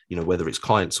 where, whether it's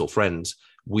clients or friends,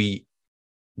 we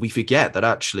forget that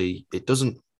actually it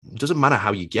doesn't matter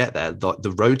how you get there.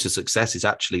 The road to success is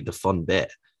actually the fun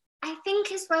bit. I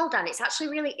think as well, Dan, it's actually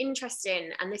really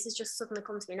interesting, and this has just suddenly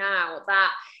come to me now,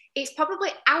 that it's probably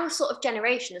our sort of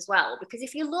generation as well, because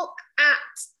if you look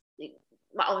at,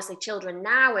 obviously children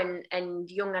now and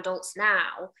young adults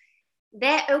now,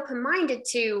 they're open-minded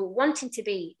to wanting to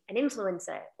be an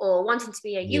influencer or wanting to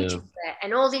be a YouTuber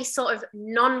and all these sort of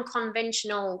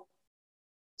non-conventional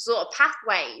sort of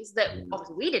pathways that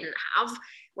obviously we didn't have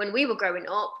when we were growing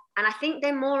up. And I think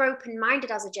they're more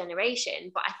open-minded as a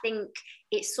generation, but I think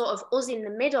it's sort of us in the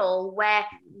middle where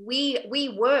we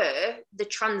were the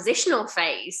transitional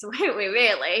phase, weren't we,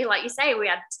 really? Like you say, we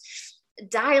had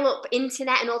dial-up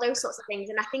internet and all those sorts of things.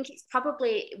 And I think it's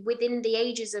probably within the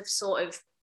ages of sort of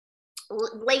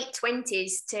late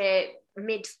 20s to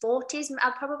mid 40s,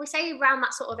 I'd probably say, around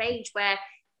that sort of age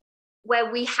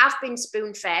where we have been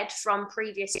spoon-fed from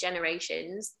previous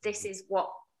generations. This is what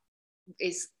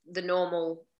is the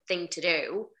normal thing to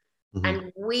do.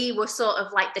 And we were sort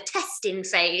of like the testing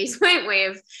phase, weren't we,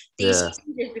 of these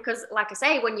changes? Because like I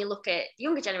say, when you look at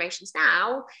younger generations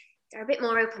now, they're a bit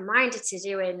more open-minded to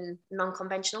doing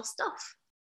non-conventional stuff.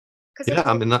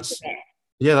 I mean, that's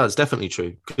definitely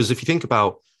true. Because if you think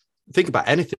about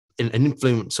anything, an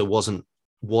influencer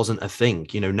wasn't a thing.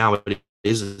 Now it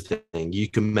is a thing. You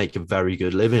can make a very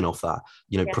good living off that.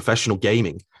 Professional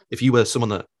gaming. If you were someone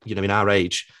that, in our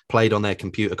age, played on their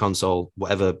computer console,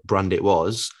 whatever brand it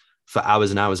was, for hours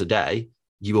and hours a day,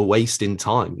 you were wasting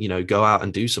time. Go out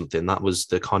and do something. That was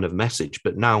the kind of message.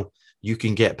 But now you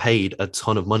can get paid a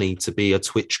ton of money to be a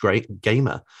Twitch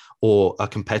gamer or a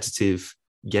competitive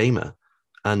gamer.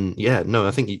 And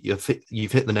I think you've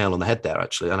hit the nail on the head there,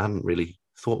 actually. And I hadn't really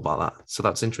thought about that. So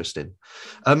that's interesting.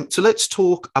 So let's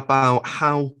talk about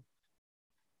how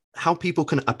people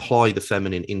can apply the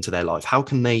feminine into their life. How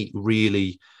can they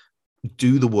really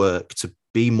do the work to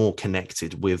be more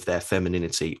connected with their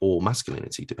femininity or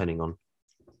masculinity, depending on?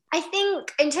 I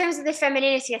think in terms of the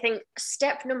femininity, I think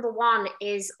step number one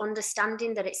is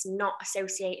understanding that it's not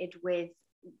associated with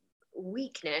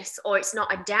weakness, or it's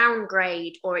not a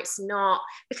downgrade, or it's not,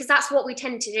 because that's what we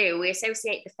tend to do. We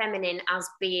associate the feminine as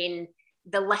being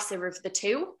the lesser of the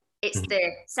two. It's the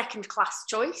second class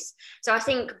choice. So I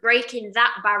think breaking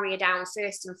that barrier down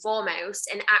first and foremost,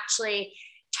 and actually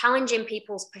challenging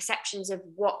people's perceptions of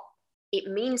what it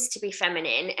means to be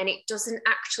feminine, and it doesn't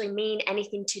actually mean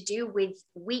anything to do with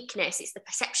weakness. It's the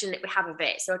perception that we have of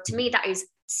it. So to me, that is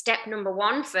step number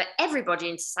one for everybody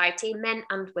in society, men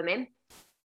and women.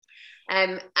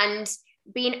 And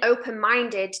being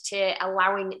open-minded to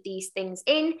allowing these things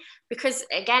in, because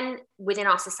again, within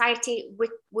our society,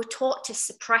 we're taught to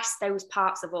suppress those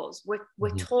parts of us.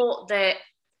 We're taught that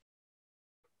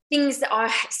things that are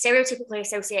stereotypically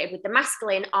associated with the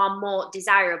masculine are more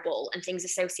desirable, and things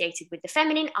associated with the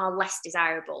feminine are less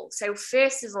desirable. So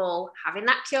first of all, having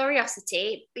that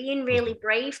curiosity, being really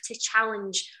brave to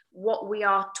challenge what we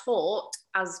are taught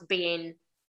as being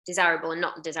desirable and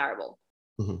not desirable.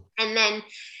 And then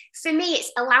for me,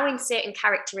 it's allowing certain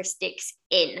characteristics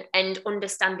in and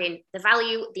understanding the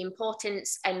value, the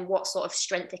importance, and what sort of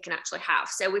strength they can actually have.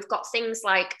 So we've got things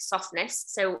like softness.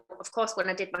 So of course, when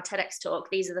I did my TEDx talk,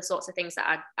 these are the sorts of things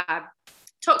that I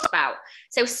talked about.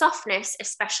 So softness,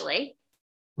 especially,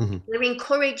 we're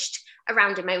encouraged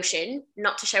around emotion,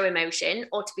 not to show emotion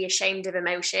or to be ashamed of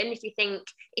emotion.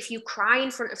 If you cry in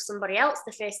front of somebody else,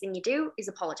 the first thing you do is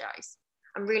apologize.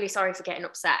 I'm really sorry for getting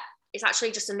upset. It's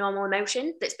actually just a normal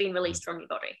emotion that's being released from your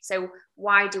body. So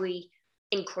why do we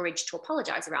encourage to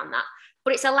apologize around that?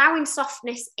 But it's allowing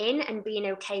softness in and being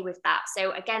okay with that.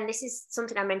 So again, this is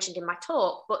something I mentioned in my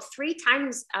talk, but 3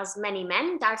 times as many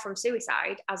men die from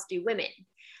suicide as do women.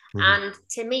 And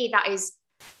to me, that is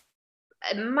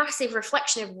a massive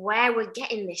reflection of where we're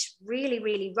getting this really,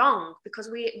 really wrong,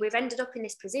 because we've ended up in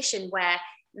this position where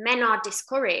men are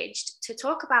discouraged to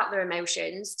talk about their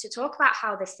emotions, to talk about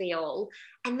how they feel,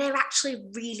 and they're actually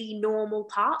really normal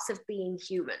parts of being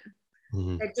human.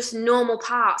 They're just normal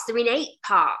parts. They're innate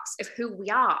parts of who we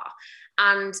are.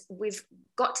 And we've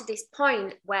got to this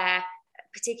point where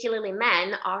particularly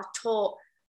men are taught,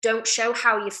 don't show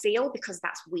how you feel because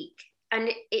that's weak.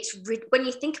 And when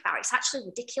you think about it, it's actually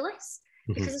ridiculous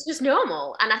because it's just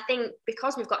normal. And I think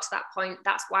because we've got to that point,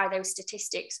 that's why those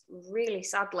statistics really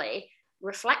sadly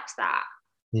reflect that.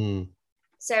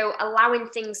 So allowing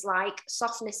things like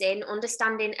softness in,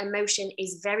 understanding emotion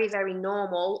is very, very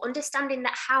normal. Understanding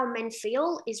that how men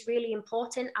feel is really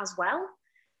important as well.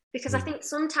 Because I think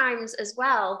sometimes as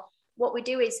well, what we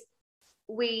do is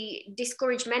we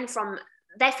discourage men from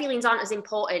their feelings aren't as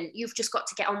important. You've just got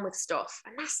to get on with stuff.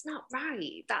 And that's not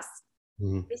right.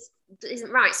 This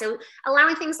isn't right. So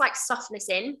allowing things like softness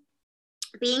in,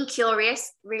 being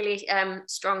curious, really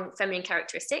strong feminine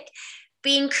characteristic,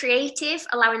 being creative,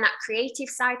 allowing that creative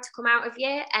side to come out of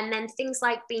you. And then things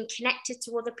like being connected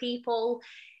to other people,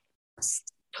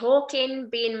 talking,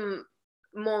 being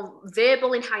more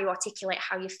verbal in how you articulate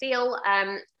how you feel,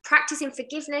 practicing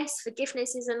forgiveness.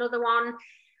 Forgiveness is another one.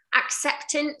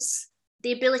 Acceptance,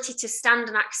 the ability to stand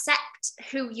and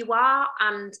accept who you are.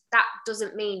 And that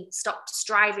doesn't mean stop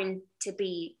striving to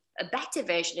be a better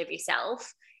version of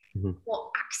yourself,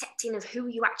 but accepting of who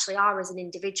you actually are as an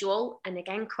individual. And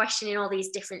again, questioning all these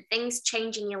different things,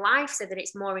 changing your life so that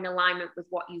it's more in alignment with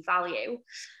what you value.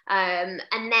 And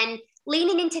then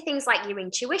leaning into things like your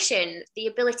intuition, the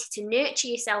ability to nurture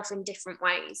yourself in different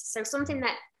ways. So something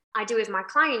that I do with my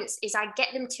clients is I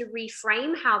get them to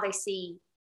reframe how they see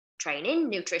training,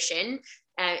 nutrition,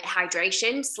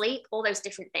 hydration, sleep, all those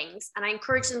different things. And I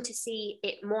encourage them to see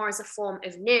it more as a form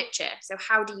of nurture. So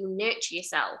how do you nurture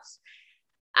yourself?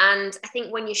 And I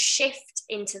think when you shift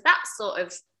into that sort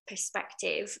of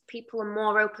perspective, people are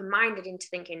more open-minded into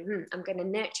thinking, I'm going to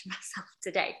nurture myself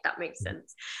today, if that makes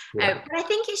sense. But I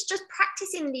think it's just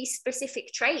practicing these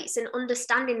specific traits and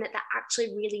understanding that they're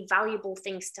actually really valuable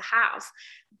things to have.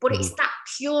 But it's that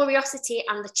curiosity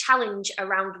and the challenge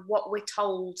around what we're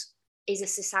told is a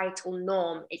societal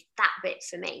norm. It's that bit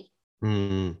for me.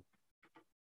 A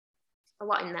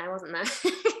lot in there, wasn't there?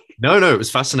 No, it was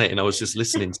fascinating. I was just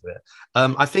listening to it.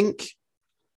 I think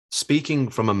speaking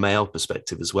from a male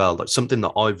perspective as well, like something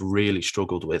that I've really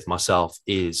struggled with myself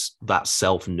is that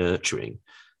self-nurturing.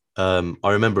 I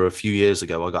remember a few years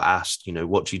ago, I got asked,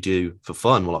 what do you do for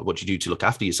fun? Well, like, what do you do to look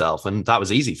after yourself? And that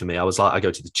was easy for me. I was like, I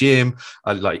go to the gym,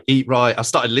 I like eat right. I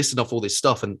started listing off all this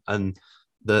stuff. And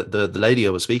the lady I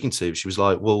was speaking to, she was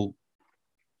like, well,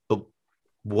 but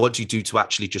what do you do to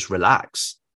actually just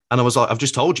relax? And I was like, I've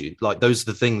just told you, like, those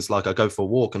are the things, like I go for a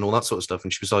walk and all that sort of stuff.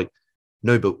 And she was like,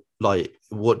 no, but like,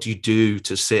 what do you do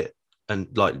to sit and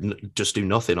like just do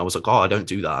nothing? I was like, I don't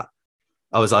do that.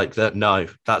 I was like, no,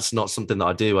 that's not something that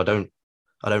I do. I don't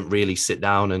really sit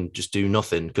down and just do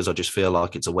nothing because I just feel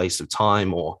like it's a waste of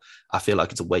time, or I feel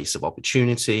like it's a waste of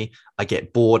opportunity. I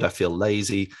get bored. I feel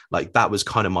lazy. Like that was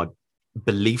kind of my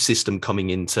belief system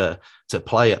coming into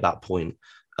play at that point.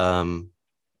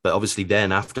 But obviously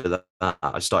then after that,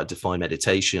 I started to find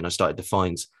meditation. I started to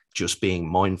find just being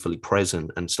mindfully present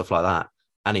and stuff like that.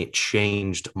 And it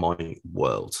changed my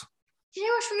world. Do you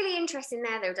know what's really interesting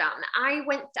there though, Dan?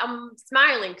 I'm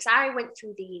smiling because I went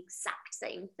through the exact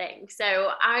same thing. So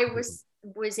I was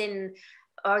in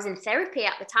therapy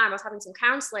at the time. I was having some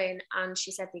counselling and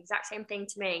she said the exact same thing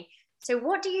to me. So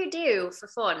what do you do for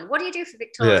fun? What do you do for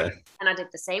Victoria? And I did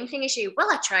the same thing as you.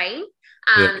 Well, I train.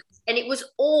 And it was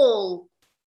all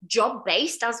job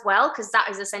based as well, because that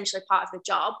is essentially part of the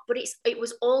job. But it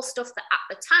was all stuff that at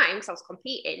the time, because I was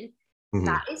competing,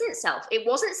 that it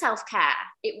wasn't self-care.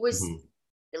 It was,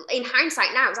 in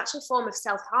hindsight now, it was actually a form of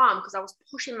self-harm, because I was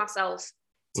pushing myself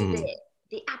to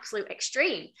the absolute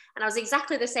extreme. And I was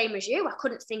exactly the same as you. I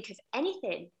couldn't think of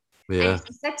anything. Yeah. And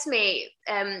he said to me,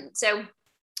 so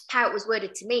how it was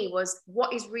worded to me was,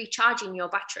 what is recharging your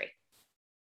battery?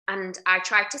 And I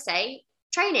tried to say,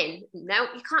 training. No,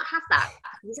 you can't have that.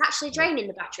 It's actually draining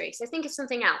the battery. So think of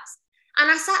something else. And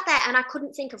I sat there and I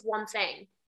couldn't think of one thing.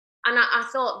 And I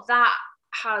thought that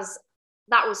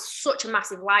was such a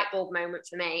massive light bulb moment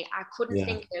for me. I couldn't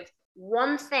think of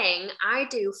one thing I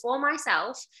do for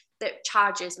myself that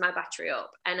charges my battery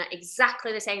up. And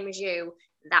exactly the same as you,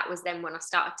 that was then when I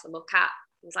started to look at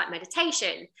things like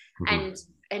meditation and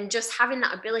just having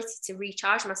that ability to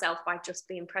recharge myself by just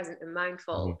being present and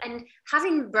mindful and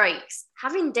having breaks,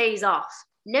 having days off,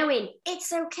 knowing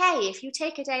it's okay if you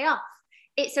take a day off.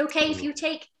 It's okay if you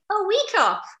take a week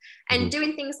off, and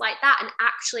doing things like that, and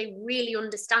actually really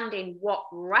understanding what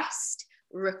rest,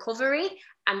 recovery,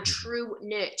 and true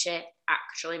nurture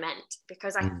actually meant.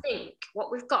 Because I think what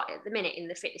we've got at the minute in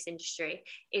the fitness industry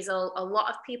is a lot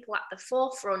of people at the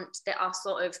forefront that are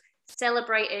sort of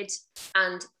celebrated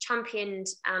and championed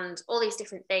and all these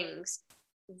different things.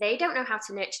 They don't know how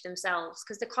to nurture themselves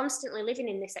because they're constantly living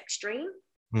in this extreme.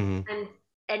 And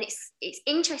it's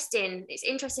interesting. It's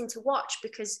interesting to watch,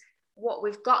 because what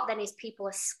we've got then is people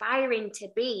aspiring to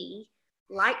be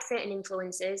like certain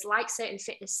influencers, like certain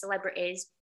fitness celebrities.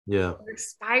 Yeah.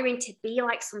 Aspiring to be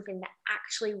like something that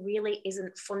actually really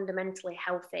isn't fundamentally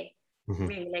healthy,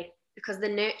 really, because the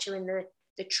nurturing,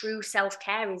 the true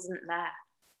self-care isn't there.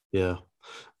 Yeah.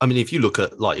 I mean, if you look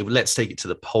at, like, let's take it to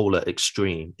the polar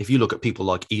extreme. If you look at people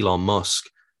like Elon Musk,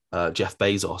 Jeff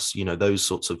Bezos, you know, those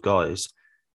sorts of guys,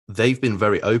 they've been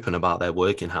very open about their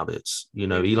working habits. You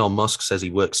know, Elon Musk says he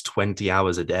works 20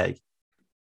 hours a day.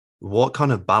 What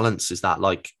kind of balance is that?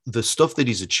 Like, the stuff that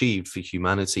he's achieved for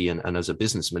humanity and as a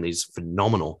businessman is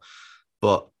phenomenal.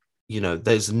 But, you know,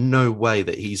 there's no way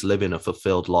that he's living a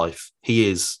fulfilled life. He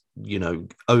is, you know,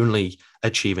 only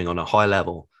achieving on a high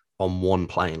level on one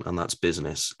plane, and that's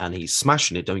business. And he's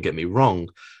smashing it, don't get me wrong,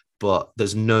 but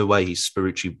there's no way he's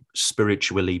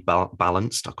spiritually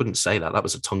balanced. I couldn't say that. That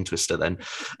was a tongue twister then.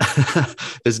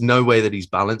 There's no way that he's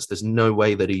balanced. There's no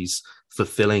way that he's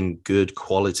fulfilling good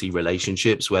quality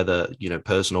relationships, whether, you know,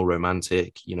 personal,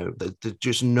 romantic, you know, there's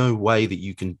just no way that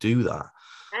you can do that.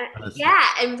 Yeah,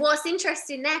 and what's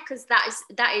interesting there, because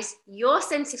that is your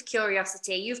sense of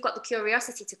curiosity. You've got the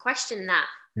curiosity to question that.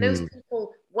 Most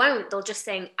people won't. They'll just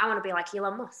say, I want to be like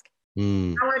Elon Musk.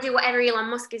 I want to do whatever Elon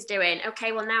Musk is doing.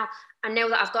 Okay, well, now I know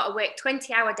that I've got to work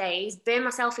 20-hour days, burn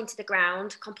myself into the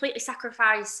ground, completely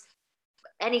sacrifice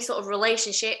any sort of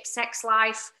relationship, sex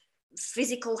life,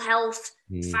 physical health,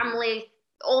 family,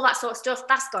 all that sort of stuff.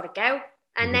 That's got to go.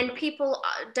 And then people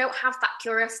don't have that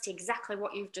curiosity, exactly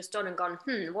what you've just done, and gone,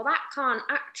 well, that can't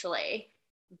actually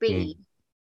be.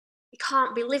 You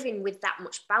can't be living with that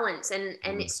much balance, and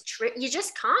it's true. You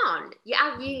just can't.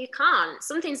 You can't.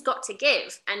 Something's got to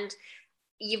give, and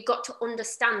you've got to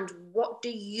understand, what do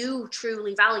you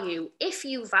truly value. If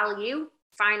you value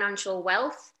financial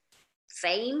wealth,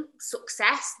 fame,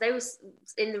 success, those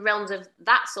in the realms of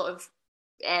that sort of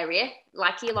area,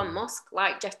 like Elon Musk,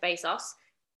 like Jeff Bezos,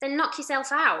 then knock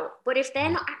yourself out. But if they're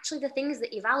not actually the things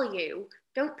that you value,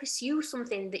 don't pursue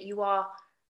something that you are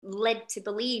led to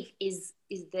believe is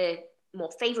the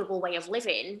more favorable way of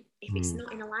living if it's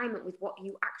not in alignment with what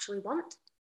you actually want.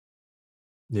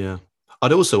 Yeah.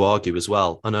 I'd also argue as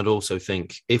well, and I'd also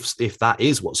think if that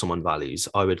is what someone values,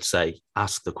 I would say,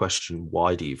 ask the question,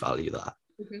 why do you value that?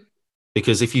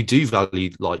 Because if you do value,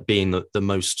 like, being the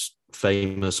most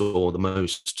famous or the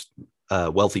most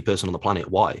wealthy person on the planet,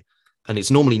 why? And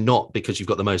it's normally not because you've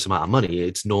got the most amount of money.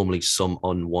 It's normally some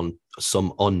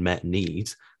unmet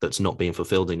need that's not being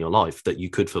fulfilled in your life that you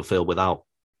could fulfill without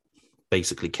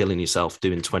basically killing yourself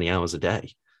doing 20 hours a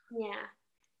day.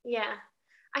 Yeah.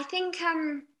 I think,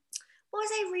 what was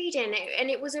I reading?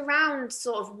 And it was around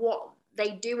sort of what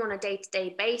they do on a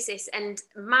day-to-day basis. And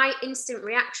my instant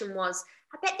reaction was,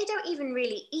 I bet they don't even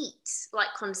really eat, like,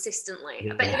 consistently.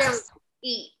 I bet they don't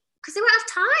eat because they won't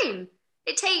have time.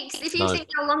 It takes, if you think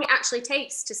how long it actually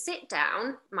takes to sit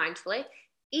down mindfully,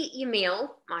 eat your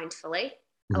meal mindfully,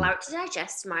 allow it to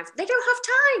digest mindfully, they don't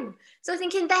have time. So I'm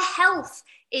thinking their health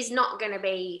is not going to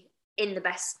be in the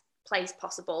best place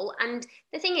possible. And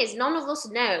the thing is, none of us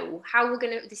know how we're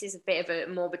going to, this is a bit of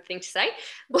a morbid thing to say,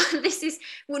 but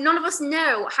none of us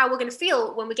know how we're going to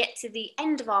feel when we get to the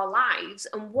end of our lives,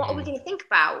 and what are we going to think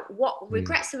about? What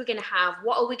regrets are we going to have?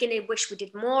 What are we going to wish we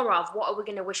did more of? What are we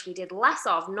going to wish we did less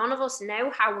of? None of us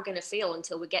know how we're going to feel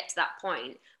until we get to that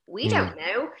point. We don't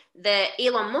know that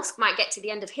Elon Musk might get to the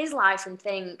end of his life and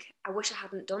think, I wish I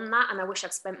hadn't done that, and I wish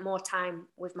I'd spent more time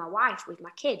with my wife, with my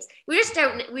kids. We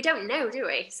don't know, do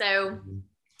we? So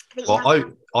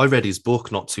I read his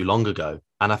book not too long ago,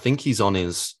 and I think he's on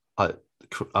his, I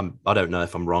don't know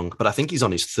if I'm wrong, but I think he's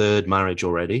on his third marriage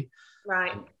already.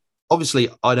 Right. Obviously,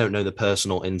 I don't know the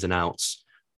personal ins and outs,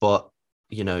 but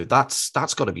you know, that's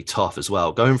got to be tough as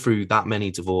well. Going through that many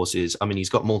divorces. I mean, he's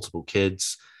got multiple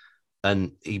kids.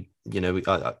 And he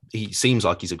seems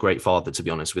like he's a great father, to be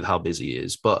honest, with how busy he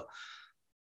is. But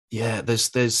yeah, there's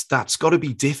that's got to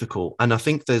be difficult. And I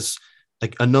think there's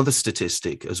another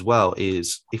statistic as well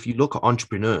is if you look at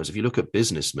entrepreneurs, if you look at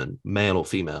businessmen, male or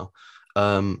female,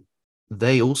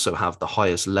 they also have the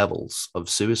highest levels of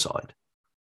suicide.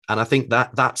 And I think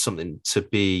that's something to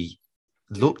be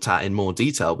looked at in more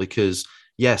detail, because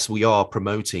yes, we are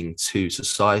promoting to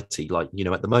society, like, you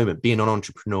know, at the moment, being an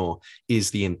entrepreneur is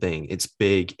the in thing. It's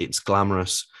big, it's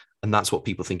glamorous, and that's what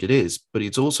people think it is. But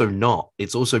it's also not.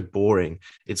 It's also boring.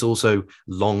 It's also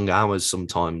long hours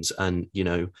sometimes. And, you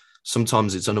know,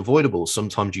 sometimes it's unavoidable.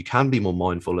 Sometimes you can be more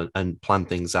mindful and plan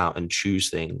things out and choose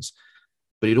things.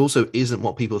 But it also isn't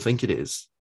what people think it is.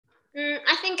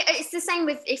 I think it's the same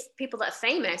with people that are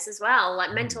famous as well.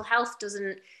 Like mental health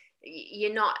doesn't,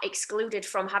 you're not excluded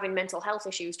from having mental health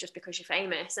issues just because you're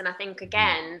famous. And I think,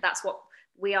 again, that's what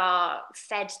we are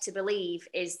fed to believe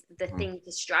is the thing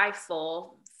to strive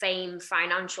for: fame,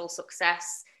 financial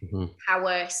success,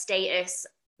 power, status.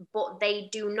 But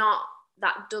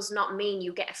that does not mean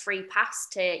you get a free pass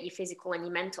to your physical and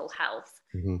your mental health.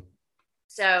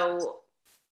 So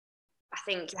I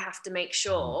think you have to make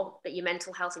sure that your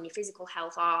mental health and your physical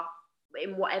health are,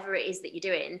 in whatever it is that you're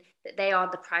doing, that they are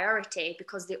the priority,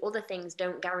 because the other things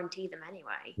don't guarantee them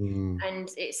anyway. And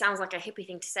it sounds like a hippie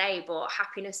thing to say, but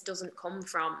happiness doesn't come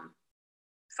from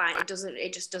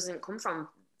it just doesn't come from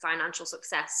financial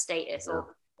success, status,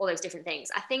 or all those different things.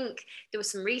 I think there was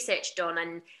some research done,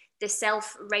 and the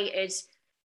self-rated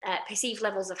perceived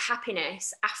levels of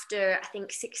happiness after, I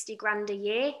think, 60 grand a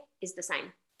year is the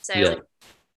same. So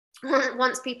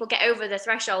once people get over the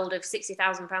threshold of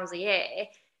 £60,000 a year,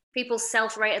 people's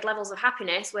self-rated levels of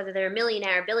happiness, whether they're a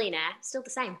millionaire or billionaire, still the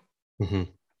same.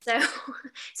 So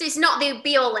it's not the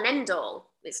be-all and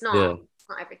end-all. It's not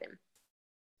everything.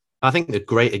 I think a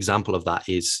great example of that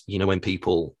is, you know, when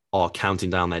people are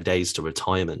counting down their days to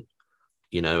retirement,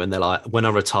 you know, and they're like, when I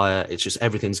retire, it's just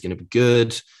everything's going to be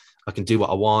good. I can do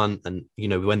what I want. And, you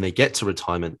know, when they get to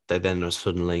retirement, they then are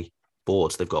suddenly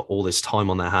bored. They've got all this time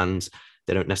on their hands.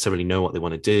 They don't necessarily know what they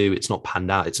want to do. It's not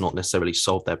panned out. It's not necessarily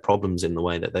solved their problems in the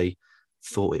way that they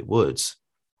thought it would.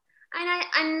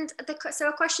 So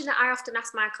a question that I often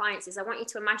ask my clients is, I want you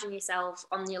to imagine yourself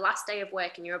on your last day of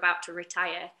work and you're about to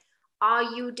retire. Are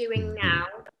you doing now,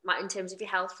 in terms of your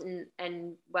health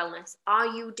and wellness, are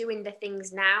you doing the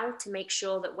things now to make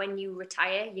sure that when you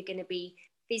retire, you're going to be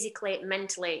physically,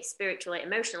 mentally, spiritually,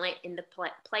 emotionally in the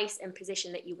place and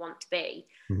position that you want to be?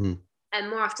 And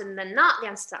more often than not, the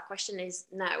answer to that question is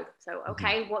no. So,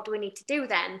 okay, what do we need to do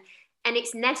then? And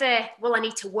it's never, well, I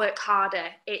need to work harder.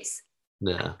 It's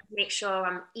make sure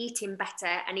I'm eating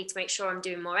better. I need to make sure I'm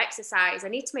doing more exercise. I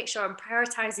need to make sure I'm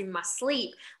prioritizing my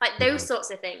sleep, like those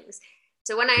sorts of things.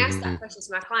 So when I ask that question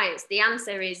to my clients, the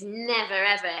answer is never,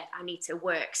 ever, I need to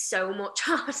work so much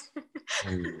harder.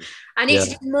 I need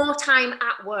to do more time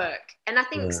at work. And I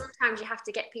think sometimes you have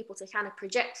to get people to kind of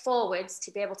project forwards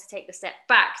to be able to take the step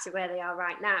back to where they are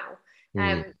right now.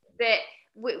 But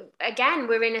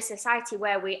we're in a society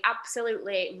where we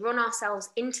absolutely run ourselves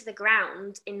into the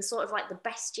ground in sort of like the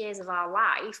best years of our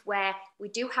life, where we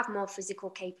do have more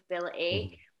physical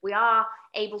capability. We are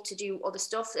able to do other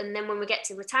stuff. And then when we get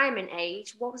to retirement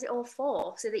age, what was it all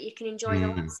for? So that you can enjoy the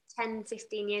last 10,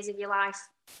 15 years of your life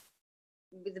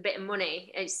with a bit of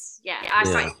money. Things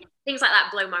like that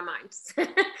blow my mind.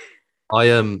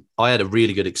 I had a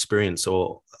really good experience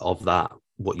of that,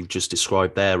 what you've just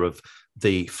described there, of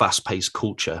the fast-paced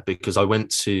culture, because I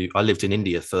lived in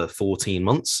India for 14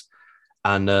 months,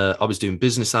 and I was doing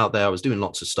business out there. I was doing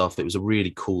lots of stuff. It was a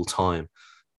really cool time.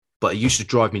 But it used to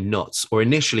drive me nuts, or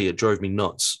initially it drove me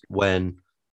nuts when,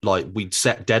 like, we'd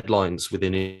set deadlines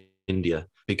within India,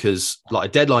 because like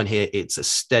a deadline here, it's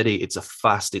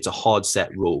a hard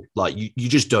set rule. Like you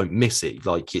just don't miss it.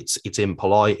 Like it's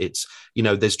impolite. It's, you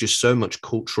know, there's just so much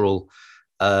cultural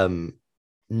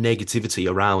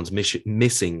negativity around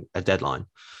missing a deadline.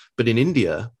 But in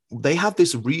India, they have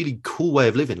this really cool way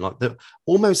of living, like they're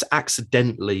almost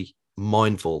accidentally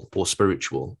mindful or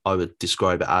spiritual, I would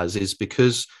describe it as, is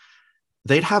because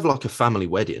they'd have like a family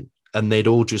wedding and they'd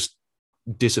all just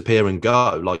disappear and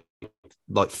go, like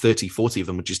 30, 40 of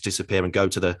them would just disappear and go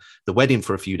to the wedding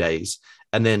for a few days.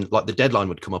 And then like the deadline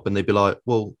would come up and they'd be like,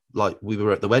 well, like we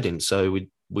were at the wedding, so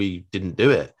we didn't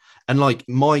do it. And like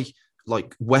my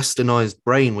like westernized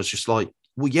brain was just like,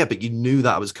 well, yeah, but you knew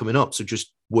that was coming up, so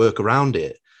just work around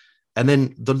it. And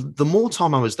then the more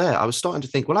time I was there, I was starting to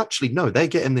think, well, actually, no, they're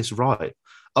getting this right.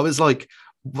 I was like,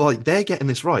 they're getting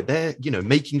this right. They're,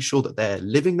 making sure that they're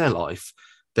living their life.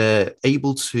 They're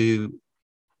able to,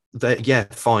 yeah,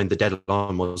 fine, the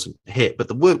deadline wasn't hit, but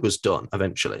the work was done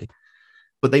eventually.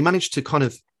 But they managed to kind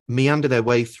of meander their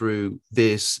way through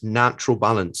this natural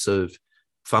balance of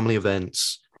family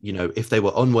events. If they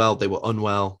were unwell, they were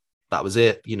unwell. That was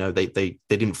it. They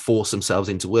didn't force themselves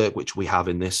into work, which we have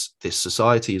in this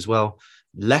society as well.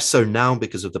 Less so now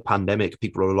because of the pandemic.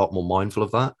 People are a lot more mindful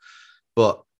of that.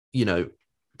 But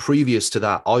previous to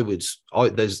that,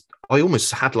 I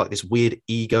almost had like this weird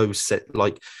ego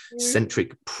centric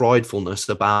pridefulness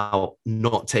about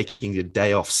not taking a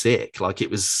day off sick. Like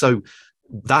it was so,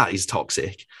 that is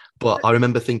toxic. But I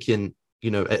remember thinking,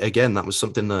 again, that was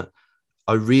something that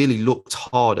I really looked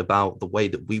hard about the way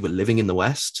that we were living in the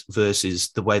West versus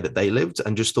the way that they lived,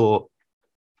 and just thought,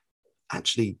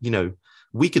 actually,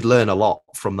 we could learn a lot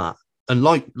from that. And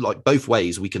like both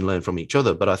ways, we can learn from each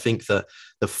other. But I think that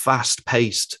the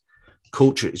fast-paced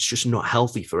culture is just not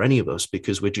healthy for any of us,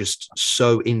 because we're just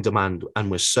so in demand and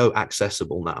we're so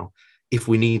accessible now. If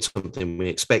we need something, we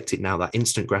expect it now. That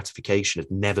instant gratification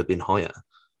has never been higher.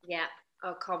 Yeah.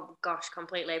 Oh, gosh,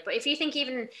 completely. But if you think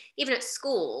even at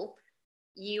school,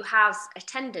 you have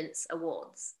attendance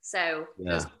awards. So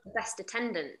those are the best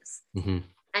attendance. Mm-hmm.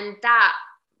 And that,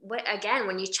 again,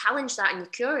 when you challenge that and you're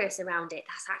curious around it,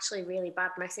 that's actually a really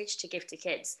bad message to give to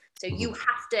kids. So you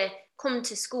have to come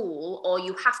to school, or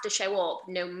you have to show up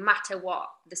no matter what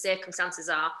the circumstances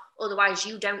are. Otherwise,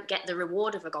 you don't get the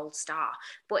reward of a gold star.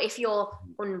 But if you're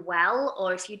unwell,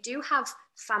 or if you do have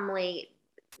family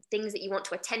things that you want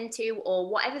to attend to, or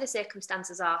whatever the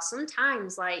circumstances are,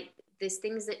 sometimes like there's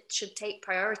things that should take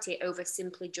priority over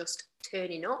simply just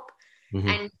turning up. Mm-hmm.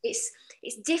 And it's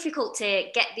difficult to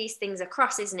get these things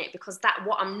across, isn't it? Because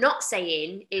what I'm not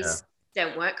saying is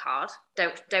don't work hard,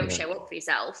 don't show up for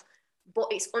yourself, but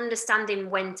it's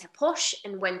understanding when to push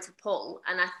and when to pull.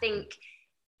 And I think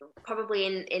probably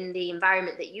in the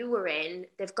environment that you were in,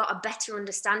 they've got a better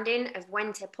understanding of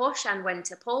when to push and when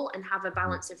to pull, and have a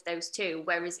balance of those two.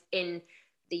 Whereas in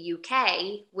the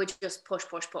UK, we're just push.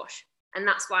 And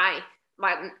that's why,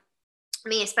 like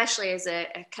me, especially as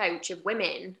a coach of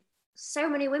women, so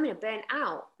many women are burnt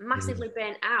out, massively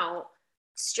burnt out,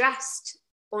 stressed,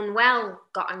 unwell,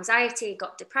 got anxiety,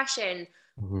 got depression,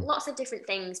 lots of different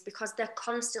things, because they're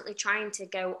constantly trying to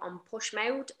go on push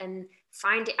mode and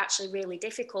find it actually really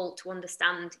difficult to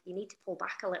understand you need to pull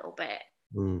back a little bit.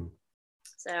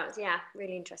 So yeah,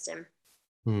 really interesting.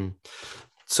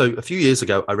 So a few years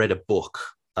ago, I read a book,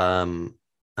 and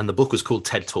the book was called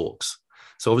TED Talks.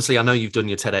 So obviously, I know you've done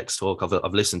your TEDx talk.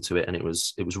 I've listened to it, and it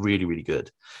was really, really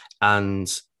good.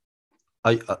 And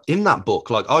in that book,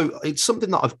 it's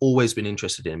something that I've always been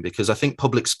interested in, because I think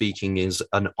public speaking is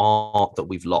an art that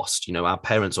we've lost. Our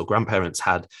parents or grandparents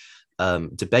had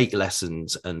debate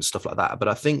lessons and stuff like that. But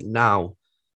I think now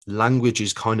language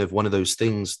is kind of one of those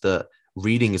things that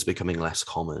reading is becoming less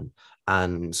common.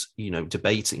 And,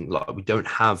 debating, like we don't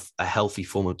have a healthy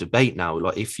form of debate now.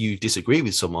 Like if you disagree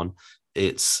with someone,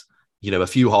 it's, a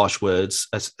few harsh words.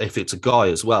 As if it's a guy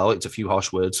as well, it's a few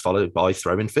harsh words followed by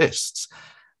throwing fists.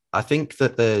 I think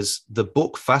that the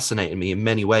book fascinated me in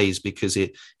many ways, because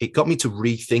it got me to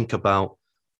rethink about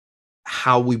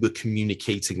how we were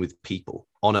communicating with people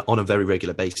on a very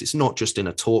regular basis, not just in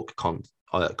a talk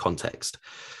context.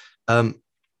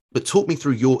 But talk me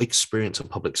through your experience of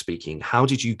public speaking. How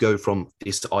did you go from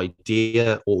this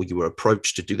idea, or you were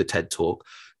approached to do the TED Talk,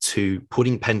 to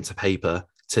putting pen to paper,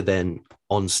 to then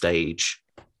on stage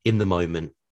in the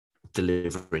moment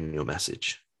delivering your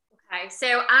message? Okay,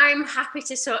 so I'm happy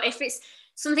to if it's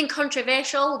something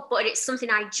controversial, but it's something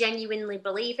I genuinely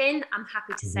believe in, I'm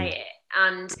happy to say it.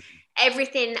 And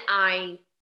everything I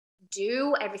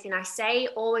do, everything I say,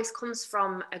 always comes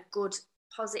from a good,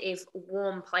 positive,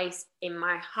 warm place in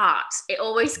my heart. It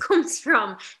always comes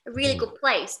from a really good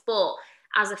place. But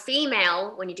as a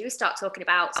female, when you do start talking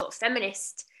about sort of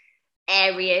feminist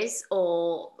areas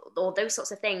or those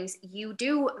sorts of things, you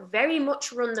do very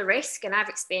much run the risk, and I've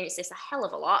experienced this a hell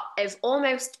of a lot, of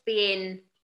almost being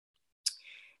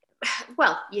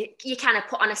well, you kind of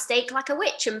put on a stake like a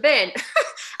witch and burn.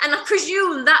 And I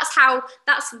presume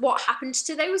that's what happened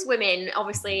to those women.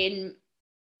 Obviously,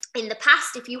 in the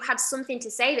past, if you had something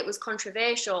to say that was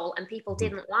controversial and people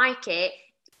didn't like it,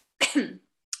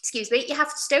 excuse me, you have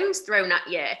stones thrown at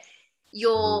you.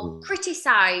 You're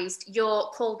criticized, you're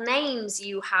called names,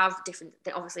 you have different,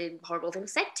 obviously horrible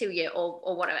things said to you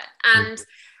or whatever. And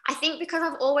I think because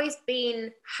I've always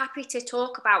been happy to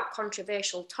talk about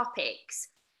controversial topics,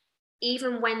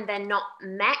 even when they're not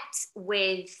met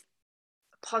with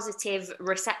positive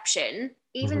reception,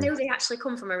 even though they actually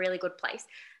come from a really good place.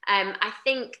 I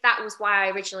think that was why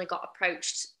I originally got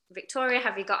approached. Victoria,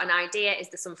 have you got an idea? Is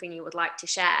there something you would like to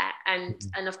share?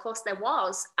 And of course there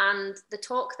was. And the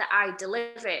talk that I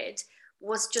delivered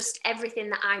was just everything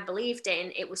that I believed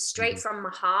in. It was straight from my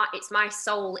heart. It's my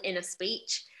soul in a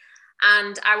speech.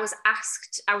 And I was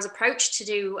approached to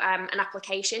do an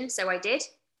application. So I did.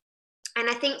 And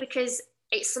I think because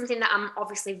it's something that I'm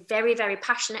obviously very, very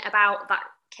passionate about, that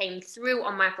came through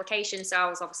on my application. So I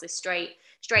was obviously straight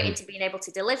into being able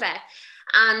to deliver.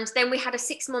 And then we had a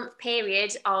 6-month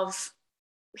period of,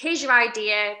 here's your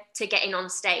idea to getting on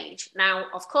stage. Now,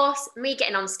 of course, me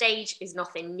getting on stage is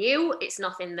nothing new. It's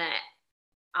nothing that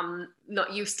I'm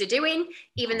not used to doing,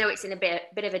 even though it's in a bit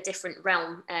of a different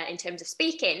realm in terms of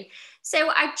speaking. So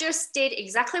I just did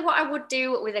exactly what I would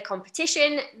do with a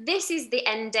competition. This is the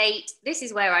end date. This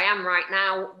is where I am right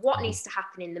now. What needs to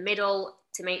happen in the middle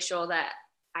to make sure that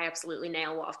I absolutely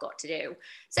nail what I've got to do.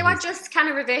 So I just kind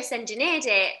of reverse engineered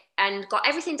it and got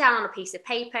everything down on a piece of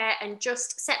paper and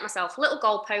just set myself little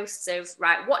goalposts of,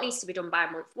 right, what needs to be done by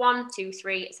month 1, 2,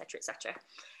 3, etc., etc.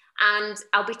 And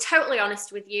I'll be totally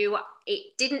honest with you,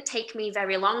 it didn't take me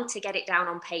very long to get it down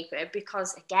on paper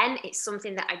because, again, it's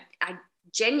something that I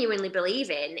genuinely believe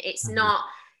in. It's not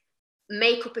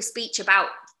make up a speech about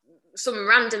some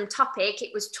random topic.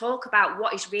 It was talk about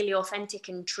what is really authentic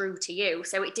and true to you.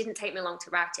 So it didn't take me long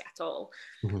to write it at all.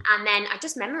 And then I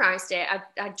just memorized it.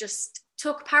 I just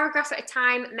took a paragraph at a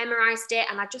time, memorized it,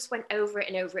 and I just went over it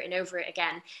and over it and over it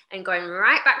again, and going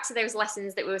right back to those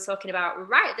lessons that we were talking about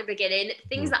right at the beginning,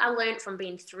 things that I learned from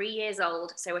being 3 years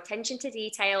old. So attention to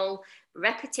detail,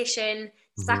 repetition,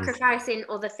 sacrificing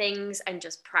other things, and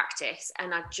just practice.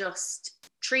 And I just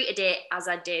treated it as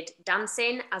I did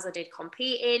dancing, as I did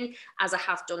competing, as I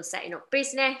have done setting up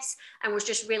business, and was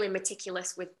just really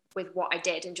meticulous with what I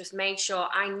did and just made sure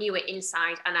I knew it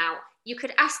inside and out. You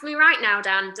could ask me right now,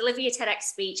 Dan, deliver your TEDx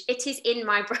speech. It is in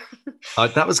my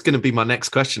brain. That was going to be my next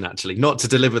question, actually. Not to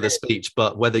deliver the speech,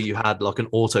 but whether you had like an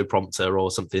auto prompter or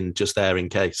something just there in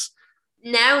case.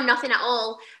 No, nothing at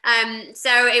all. So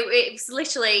it's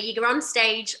literally, you go on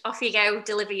stage, off you go,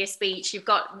 deliver your speech. You've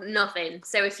got nothing.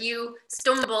 So if you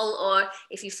stumble or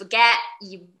if you forget,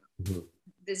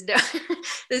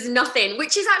 there's nothing,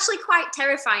 which is actually quite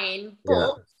terrifying.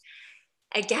 But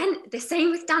again, the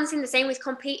same with dancing, the same with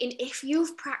competing. If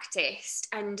you've practiced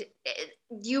and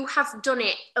you have done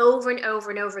it over and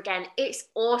over and over again, it's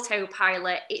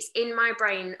autopilot. It's in my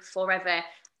brain forever.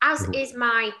 As is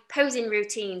my posing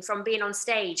routine from being on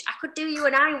stage. I could do you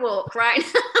an eye walk right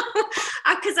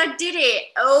now because I did it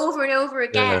over and over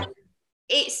again.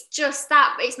 It's just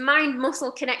that, it's mind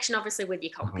muscle connection, obviously, with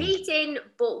your competing,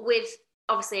 but with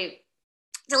obviously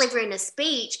delivering a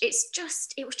speech, it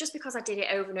was just because I did it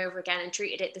over and over again and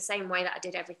treated it the same way that I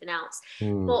did everything else.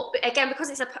 But again, because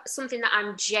it's something that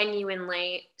I'm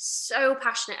genuinely so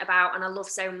passionate about and I love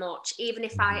so much, even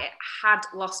if I had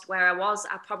lost where I was,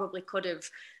 I probably could have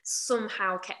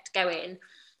somehow kept going.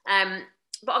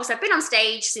 But obviously I've been on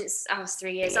stage since I was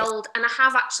 3 years old, and I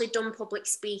have actually done public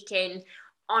speaking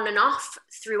on and off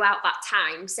throughout that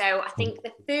time. So I think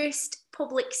the first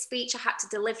public speech I had to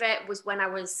deliver was when I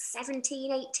was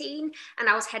 17, 18, and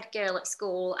I was head girl at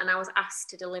school, and I was asked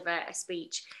to deliver a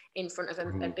speech in front of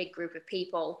a big group of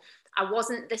people. I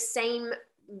wasn't the same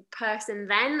person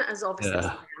then as obviously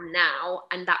I am now,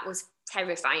 and that was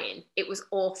terrifying. It was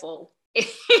awful.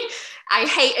 I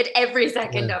hated every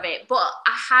second of it, but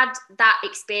I had that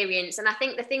experience. And I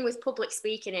think the thing with public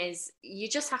speaking is you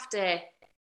just have to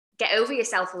get over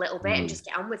yourself a little bit and just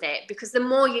get on with it, because the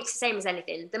more it's the same as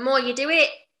anything, the more you do it,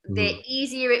 the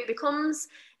easier it becomes,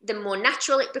 the more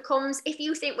natural it becomes. If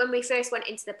you think when we first went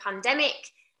into the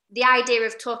pandemic, the idea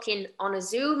of talking on a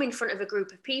Zoom in front of a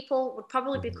group of people would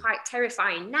probably be quite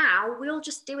terrifying. Now we'll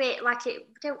just do it like it,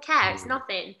 we don't care, it's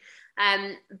nothing.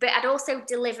 But I'd also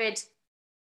delivered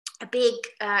a big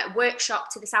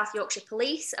workshop to the South Yorkshire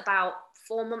Police about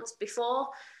 4 months before,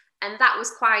 and that was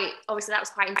quite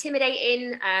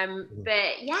intimidating.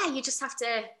 But yeah, you just have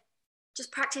to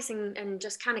just practice and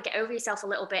just kind of get over yourself a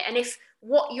little bit. And if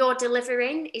what you're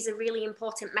delivering is a really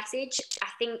important message, I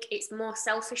think it's more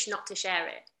selfish not to share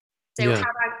it. So Yeah.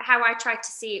 how I tried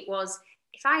to see it was,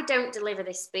 if I don't deliver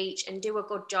this speech and do a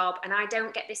good job, and I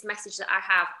don't get this message that I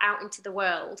have out into the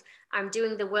world, I'm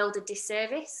doing the world a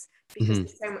disservice, because Mm-hmm.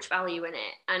 there's so much value in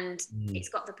it. And it's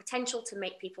got the potential to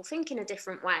make people think in a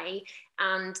different way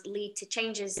and lead to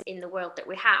changes in the world that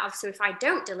we have. So if I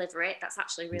don't deliver it, that's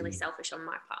actually really selfish on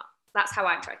my part. That's how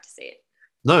I tried to see it.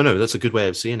 No, that's a good way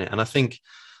of seeing it. And I think,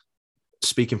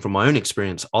 speaking from my own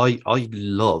experience, I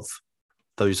love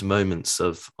those moments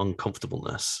of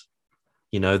uncomfortableness.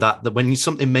 You know, that when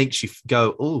something makes you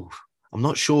go, oh, I'm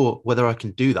not sure whether I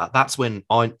can do that. That's when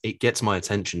it gets my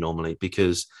attention normally,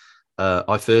 because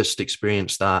I first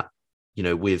experienced that, you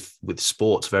know, with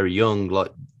sports very young.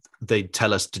 Like, they'd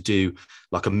tell us to do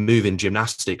like a move in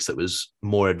gymnastics that was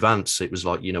more advanced. It was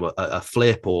like, you know, a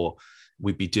flip, or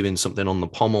we'd be doing something on the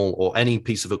pommel or any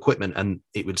piece of equipment, and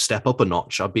it would step up a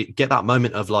notch. Get that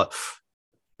moment of like,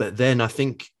 but then I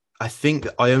think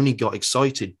I only got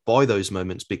excited by those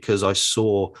moments because I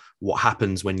saw what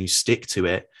happens when you stick to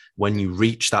it, when you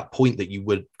reach that point that you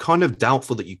were kind of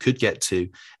doubtful that you could get to,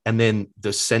 and then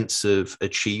the sense of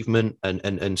achievement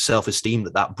and self-esteem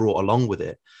that brought along with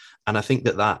it. And I think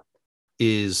that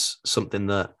is something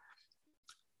that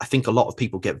I think a lot of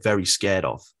people get very scared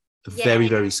of, very,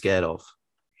 very scared of.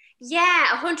 Yeah,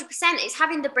 100%. It's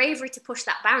having the bravery to push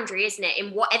that boundary, isn't it?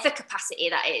 In whatever capacity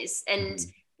that is, and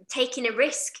taking a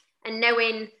risk and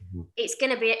knowing it's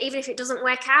going to be, even if it doesn't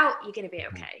work out, you're going to be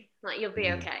okay. Like, you'll be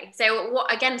okay. So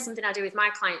something I do with my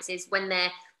clients is, when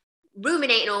they're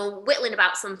ruminating or whittling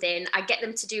about something, I get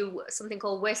them to do something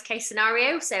called worst case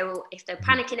scenario. So if they're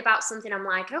panicking about something, I'm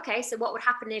like, okay, so what would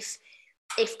happen if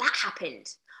that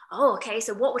happened? Oh, okay,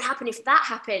 so what would happen if that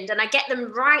happened? And I get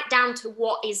them right down to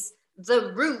what is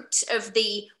the root of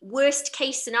the worst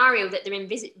case scenario that they're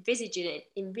envisaging,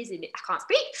 I can't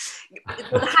speak,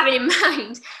 they're having in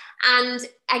mind. And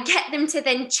I get them to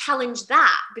then challenge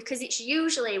that, because it's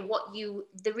usually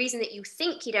the reason that you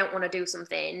think you don't want to do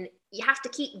something, you have to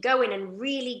keep going and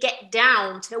really get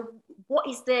down to what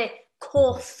is the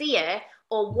core fear,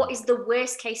 or what is the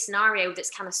worst case scenario that's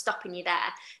kind of stopping you there.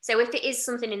 So if it is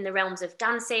something in the realms of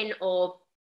dancing or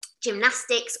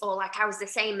gymnastics, or like I was the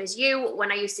same as you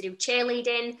when I used to do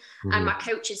cheerleading, and my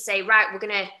coaches say, right, we're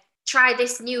going to try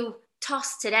this new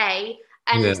toss today,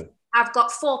 and I've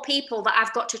got 4 people that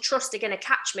I've got to trust are going to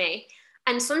catch me.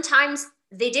 And sometimes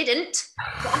they didn't,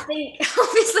 but I think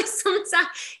obviously sometimes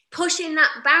pushing that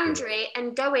boundary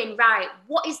and going, right,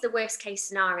 what is the worst case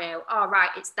scenario? Oh, right,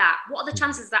 it's that. What are the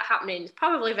chances of that happening?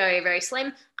 Probably very, very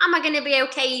slim. Am I going to be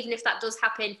okay even if that does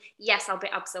happen? Yes, I'll be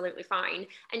absolutely fine.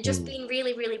 And just being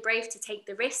really, really brave to take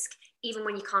the risk, even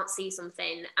when you can't see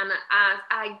something. And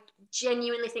I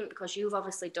genuinely think, because you've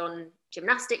obviously done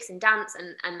gymnastics and dance,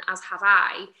 and as have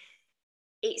I,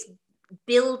 it's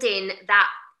building that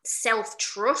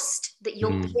self-trust that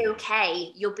you'll be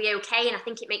okay. You'll be okay. And I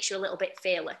think it makes you a little bit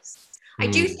fearless. I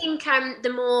do think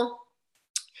the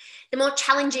more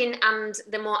challenging and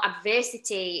the more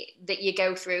adversity that you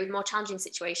go through, the more challenging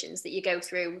situations that you go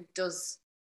through, does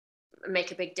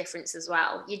make a big difference as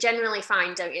well. You generally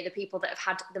find, don't you, the people that have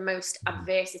had the most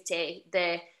adversity,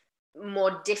 the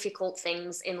more difficult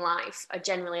things in life, are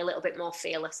generally a little bit more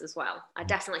fearless as well. I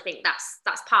definitely think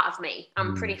that's part of me.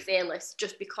 I'm pretty fearless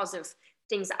just because of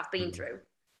things that I've been through.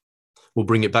 We'll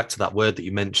bring it back to that word that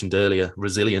you mentioned earlier,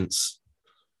 resilience.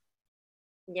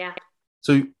 Yeah.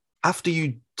 So after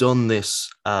you've done this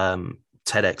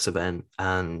TEDx event,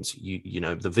 and you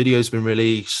know the video's been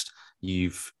released,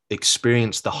 you've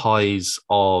experienced the highs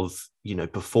of, you know,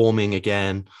 performing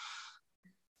again,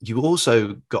 you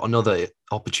also got another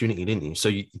opportunity, didn't you?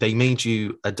 So they made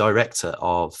you a director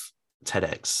of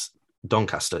TEDx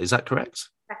Doncaster. Is that correct?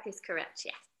 That is correct,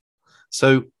 yeah.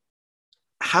 So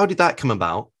how did that come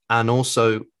about? And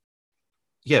also,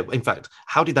 in fact,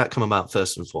 how did that come about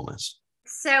first and foremost?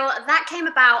 So that came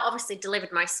about, obviously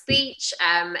delivered my speech,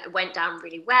 went down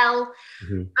really well.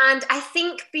 And I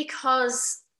think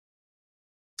because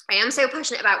I am so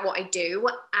passionate about what I do,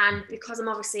 and because I'm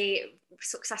obviously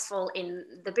successful in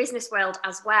the business world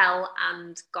as well,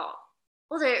 and got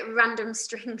other random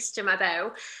strings to my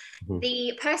bow,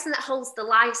 the person that holds the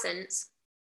license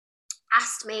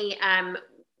asked me,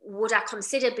 would I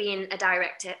consider being a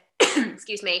director?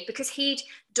 Excuse me, because he'd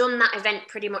done that event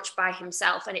pretty much by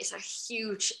himself, and it's a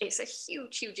huge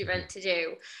event to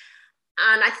do.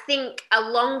 And I think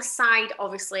alongside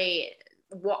obviously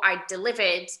what I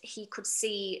delivered, he could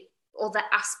see other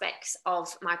aspects of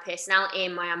my personality,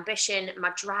 my ambition,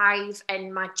 my drive,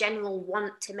 and my general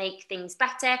want to make things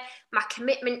better, my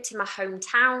commitment to my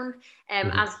hometown.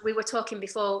 As we were talking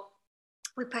before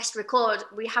we pressed record,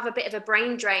 we have a bit of a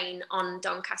brain drain on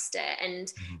Doncaster,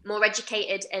 and more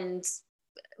educated and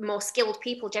more skilled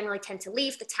people generally tend to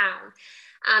leave the town.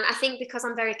 And I think because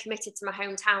I'm very committed to my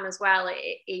hometown as well,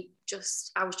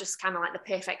 I was just kind of like the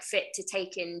perfect fit to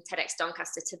take in TEDx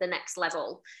Doncaster to the next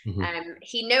level.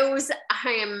 He knows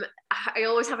I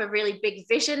always have a really big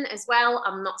vision as well.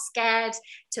 I'm not scared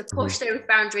to push those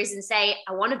boundaries and say,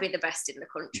 I want to be the best in the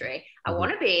country. I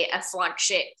want to be a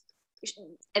flagship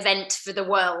event for the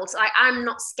world. I'm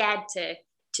not scared to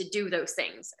do those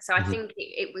things. So I think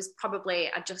it was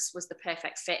probably, I just was the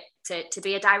perfect fit to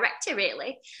be a director,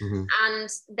 really. And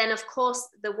then, of course,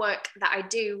 the work that I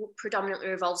do predominantly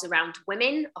revolves around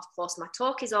women. Of course, my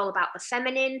talk is all about the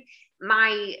feminine.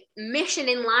 My mission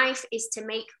in life is to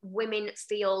make women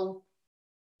feel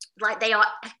like they are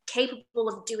capable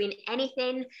of doing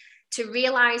anything, to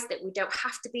realize that we don't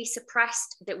have to be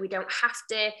suppressed, that we don't have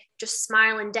to just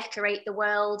smile and decorate the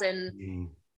world and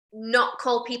not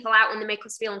call people out when they make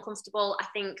us feel uncomfortable. I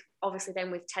think obviously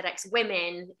then with TEDx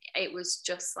Women, it was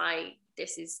just like,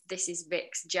 this is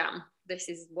Vic's jam. This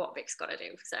is what Vic's got to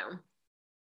do. So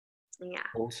yeah.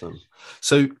 Awesome.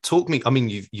 So talk me, I mean,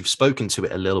 you've spoken to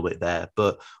it a little bit there,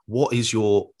 but what is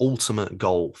your ultimate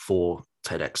goal for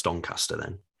TEDx Doncaster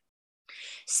then?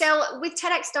 So with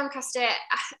TEDx Doncaster,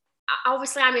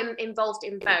 obviously I'm involved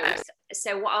in both.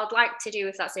 So what I'd like to do,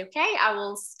 if that's okay, I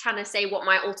will kind of say what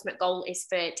my ultimate goal is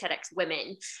for TEDx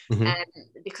Women,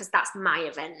 because that's my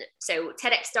event. So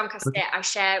TEDx Doncaster, I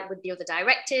share with the other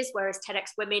directors, whereas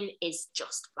TEDx Women is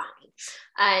just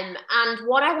mine. And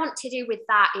what I want to do with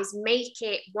that is make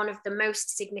it one of the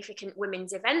most significant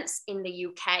women's events in the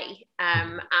UK,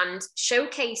 and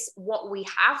showcase what we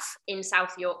have in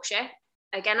South Yorkshire.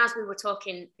 Again, as we were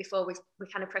talking before we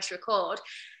kind of press record,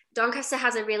 Doncaster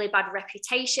has a really bad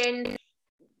reputation.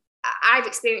 I've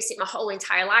experienced it my whole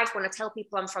entire life. When I tell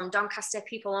people I'm from Doncaster,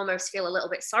 people almost feel a little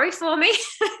bit sorry for me.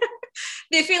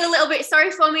 They feel a little bit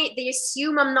sorry for me. They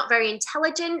assume I'm not very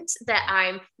intelligent, that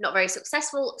I'm not very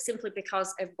successful, simply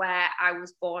because of where I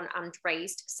was born and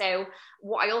raised. So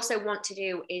what I also want to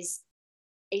do is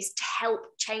to help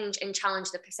change and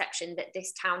challenge the perception that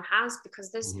this town has,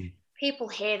 because there's people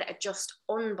here that are just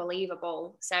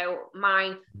unbelievable. So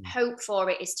my hope for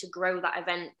it is to grow that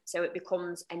event so it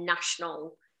becomes a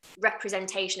national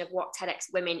representation of what TEDx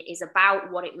Women is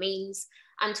about, what it means,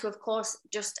 and to, of course,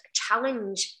 just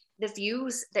challenge the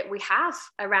views that we have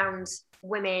around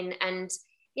women. And,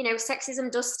 you know,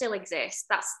 sexism does still exist.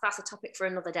 That's a topic for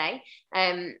another day.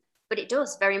 But it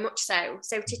does, very much so.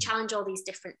 So to challenge all these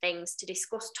different things, to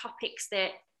discuss topics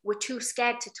that we're too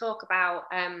scared to talk about.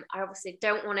 I obviously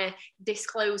don't want to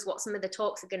disclose what some of the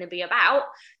talks are going to be about,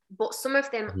 but some of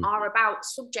them are about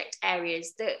subject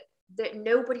areas that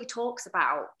nobody talks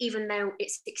about, even though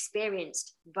it's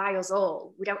experienced by us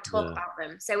all. We don't talk about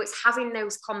them. So it's having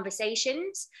those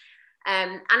conversations.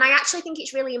 And I actually think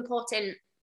it's really important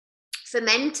for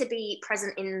men to be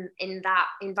present in that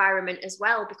environment as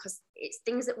well, because it's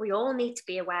things that we all need to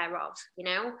be aware of, you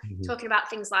know, talking about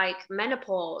things like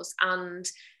menopause and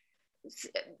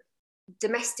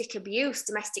domestic abuse,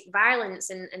 domestic violence,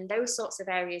 and those sorts of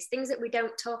areas, things that we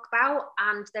don't talk about,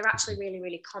 and they're actually really,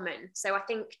 really common. So I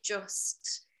think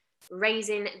just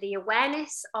raising the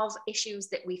awareness of issues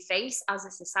that we face as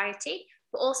a society,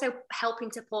 but also helping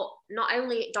to put not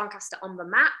only Doncaster on the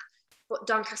map, but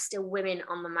Doncaster women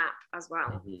on the map as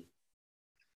well.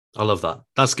 I love that.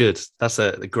 That's good. That's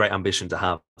a great ambition to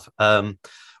have.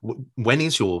 When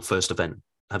is your first event?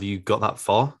 Have you got that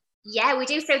far? Yeah, we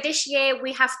do. So this year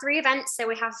we have 3 events. So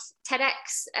we have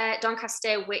TEDx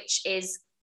Doncaster, which is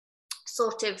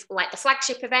sort of like the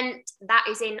flagship event. That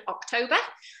is in October.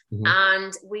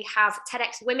 And we have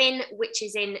TEDx Women, which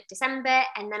is in December.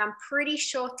 And then I'm pretty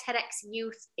sure TEDx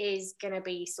Youth is going to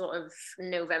be sort of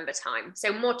November time.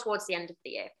 So more towards the end of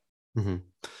the year.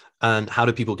 And how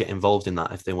do people get involved in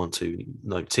that if they want to?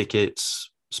 Like tickets,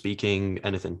 speaking,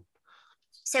 anything?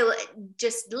 So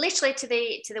just literally to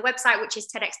the website, which is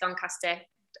TEDx Doncaster.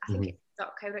 I think it's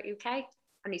 .co.uk.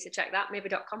 I need to check that, maybe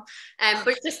 .com.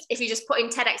 But just if you just put in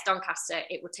TEDx Doncaster,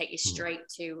 it will take you straight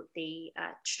to the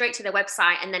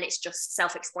website, and then it's just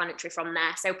self-explanatory from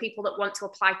there. So people that want to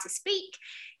apply to speak,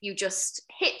 you just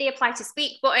hit the apply to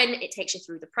speak button. It takes you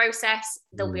through the process.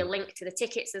 There'll be a link to the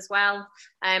tickets as well.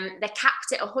 They're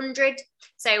capped at 100.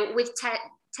 So with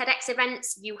TEDx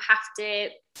events,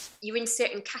 you're in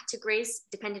certain categories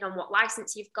depending on what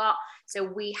license you've got. So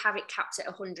we have it capped at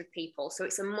 100 people. So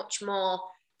it's a much more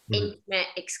intimate,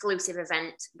 exclusive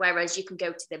event. Whereas you can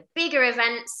go to the bigger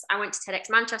events. I went to TEDx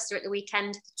Manchester at the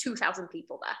weekend, 2,000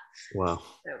 people there. Wow.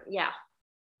 So, yeah.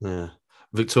 Yeah.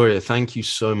 Victoria, thank you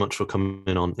so much for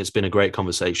coming on. It's been a great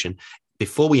conversation.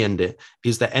 Before we end it,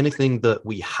 is there anything that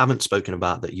we haven't spoken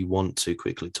about that you want to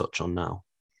quickly touch on now?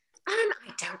 I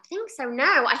don't think so.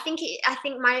 No, I think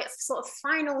my sort of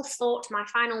final thought, my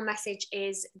final message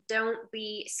is: don't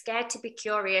be scared to be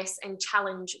curious and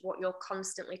challenge what you're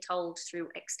constantly told through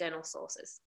external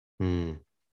sources.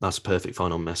 That's a perfect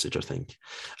final message, I think.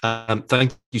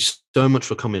 Thank you so much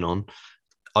for coming on.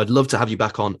 I'd love to have you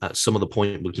back on at some other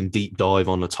point. We can deep dive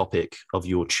on a topic of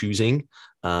your choosing.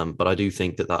 But I do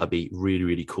think that would be really,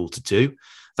 really cool to do.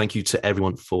 Thank you to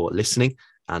everyone for listening,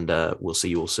 and we'll see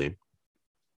you all soon.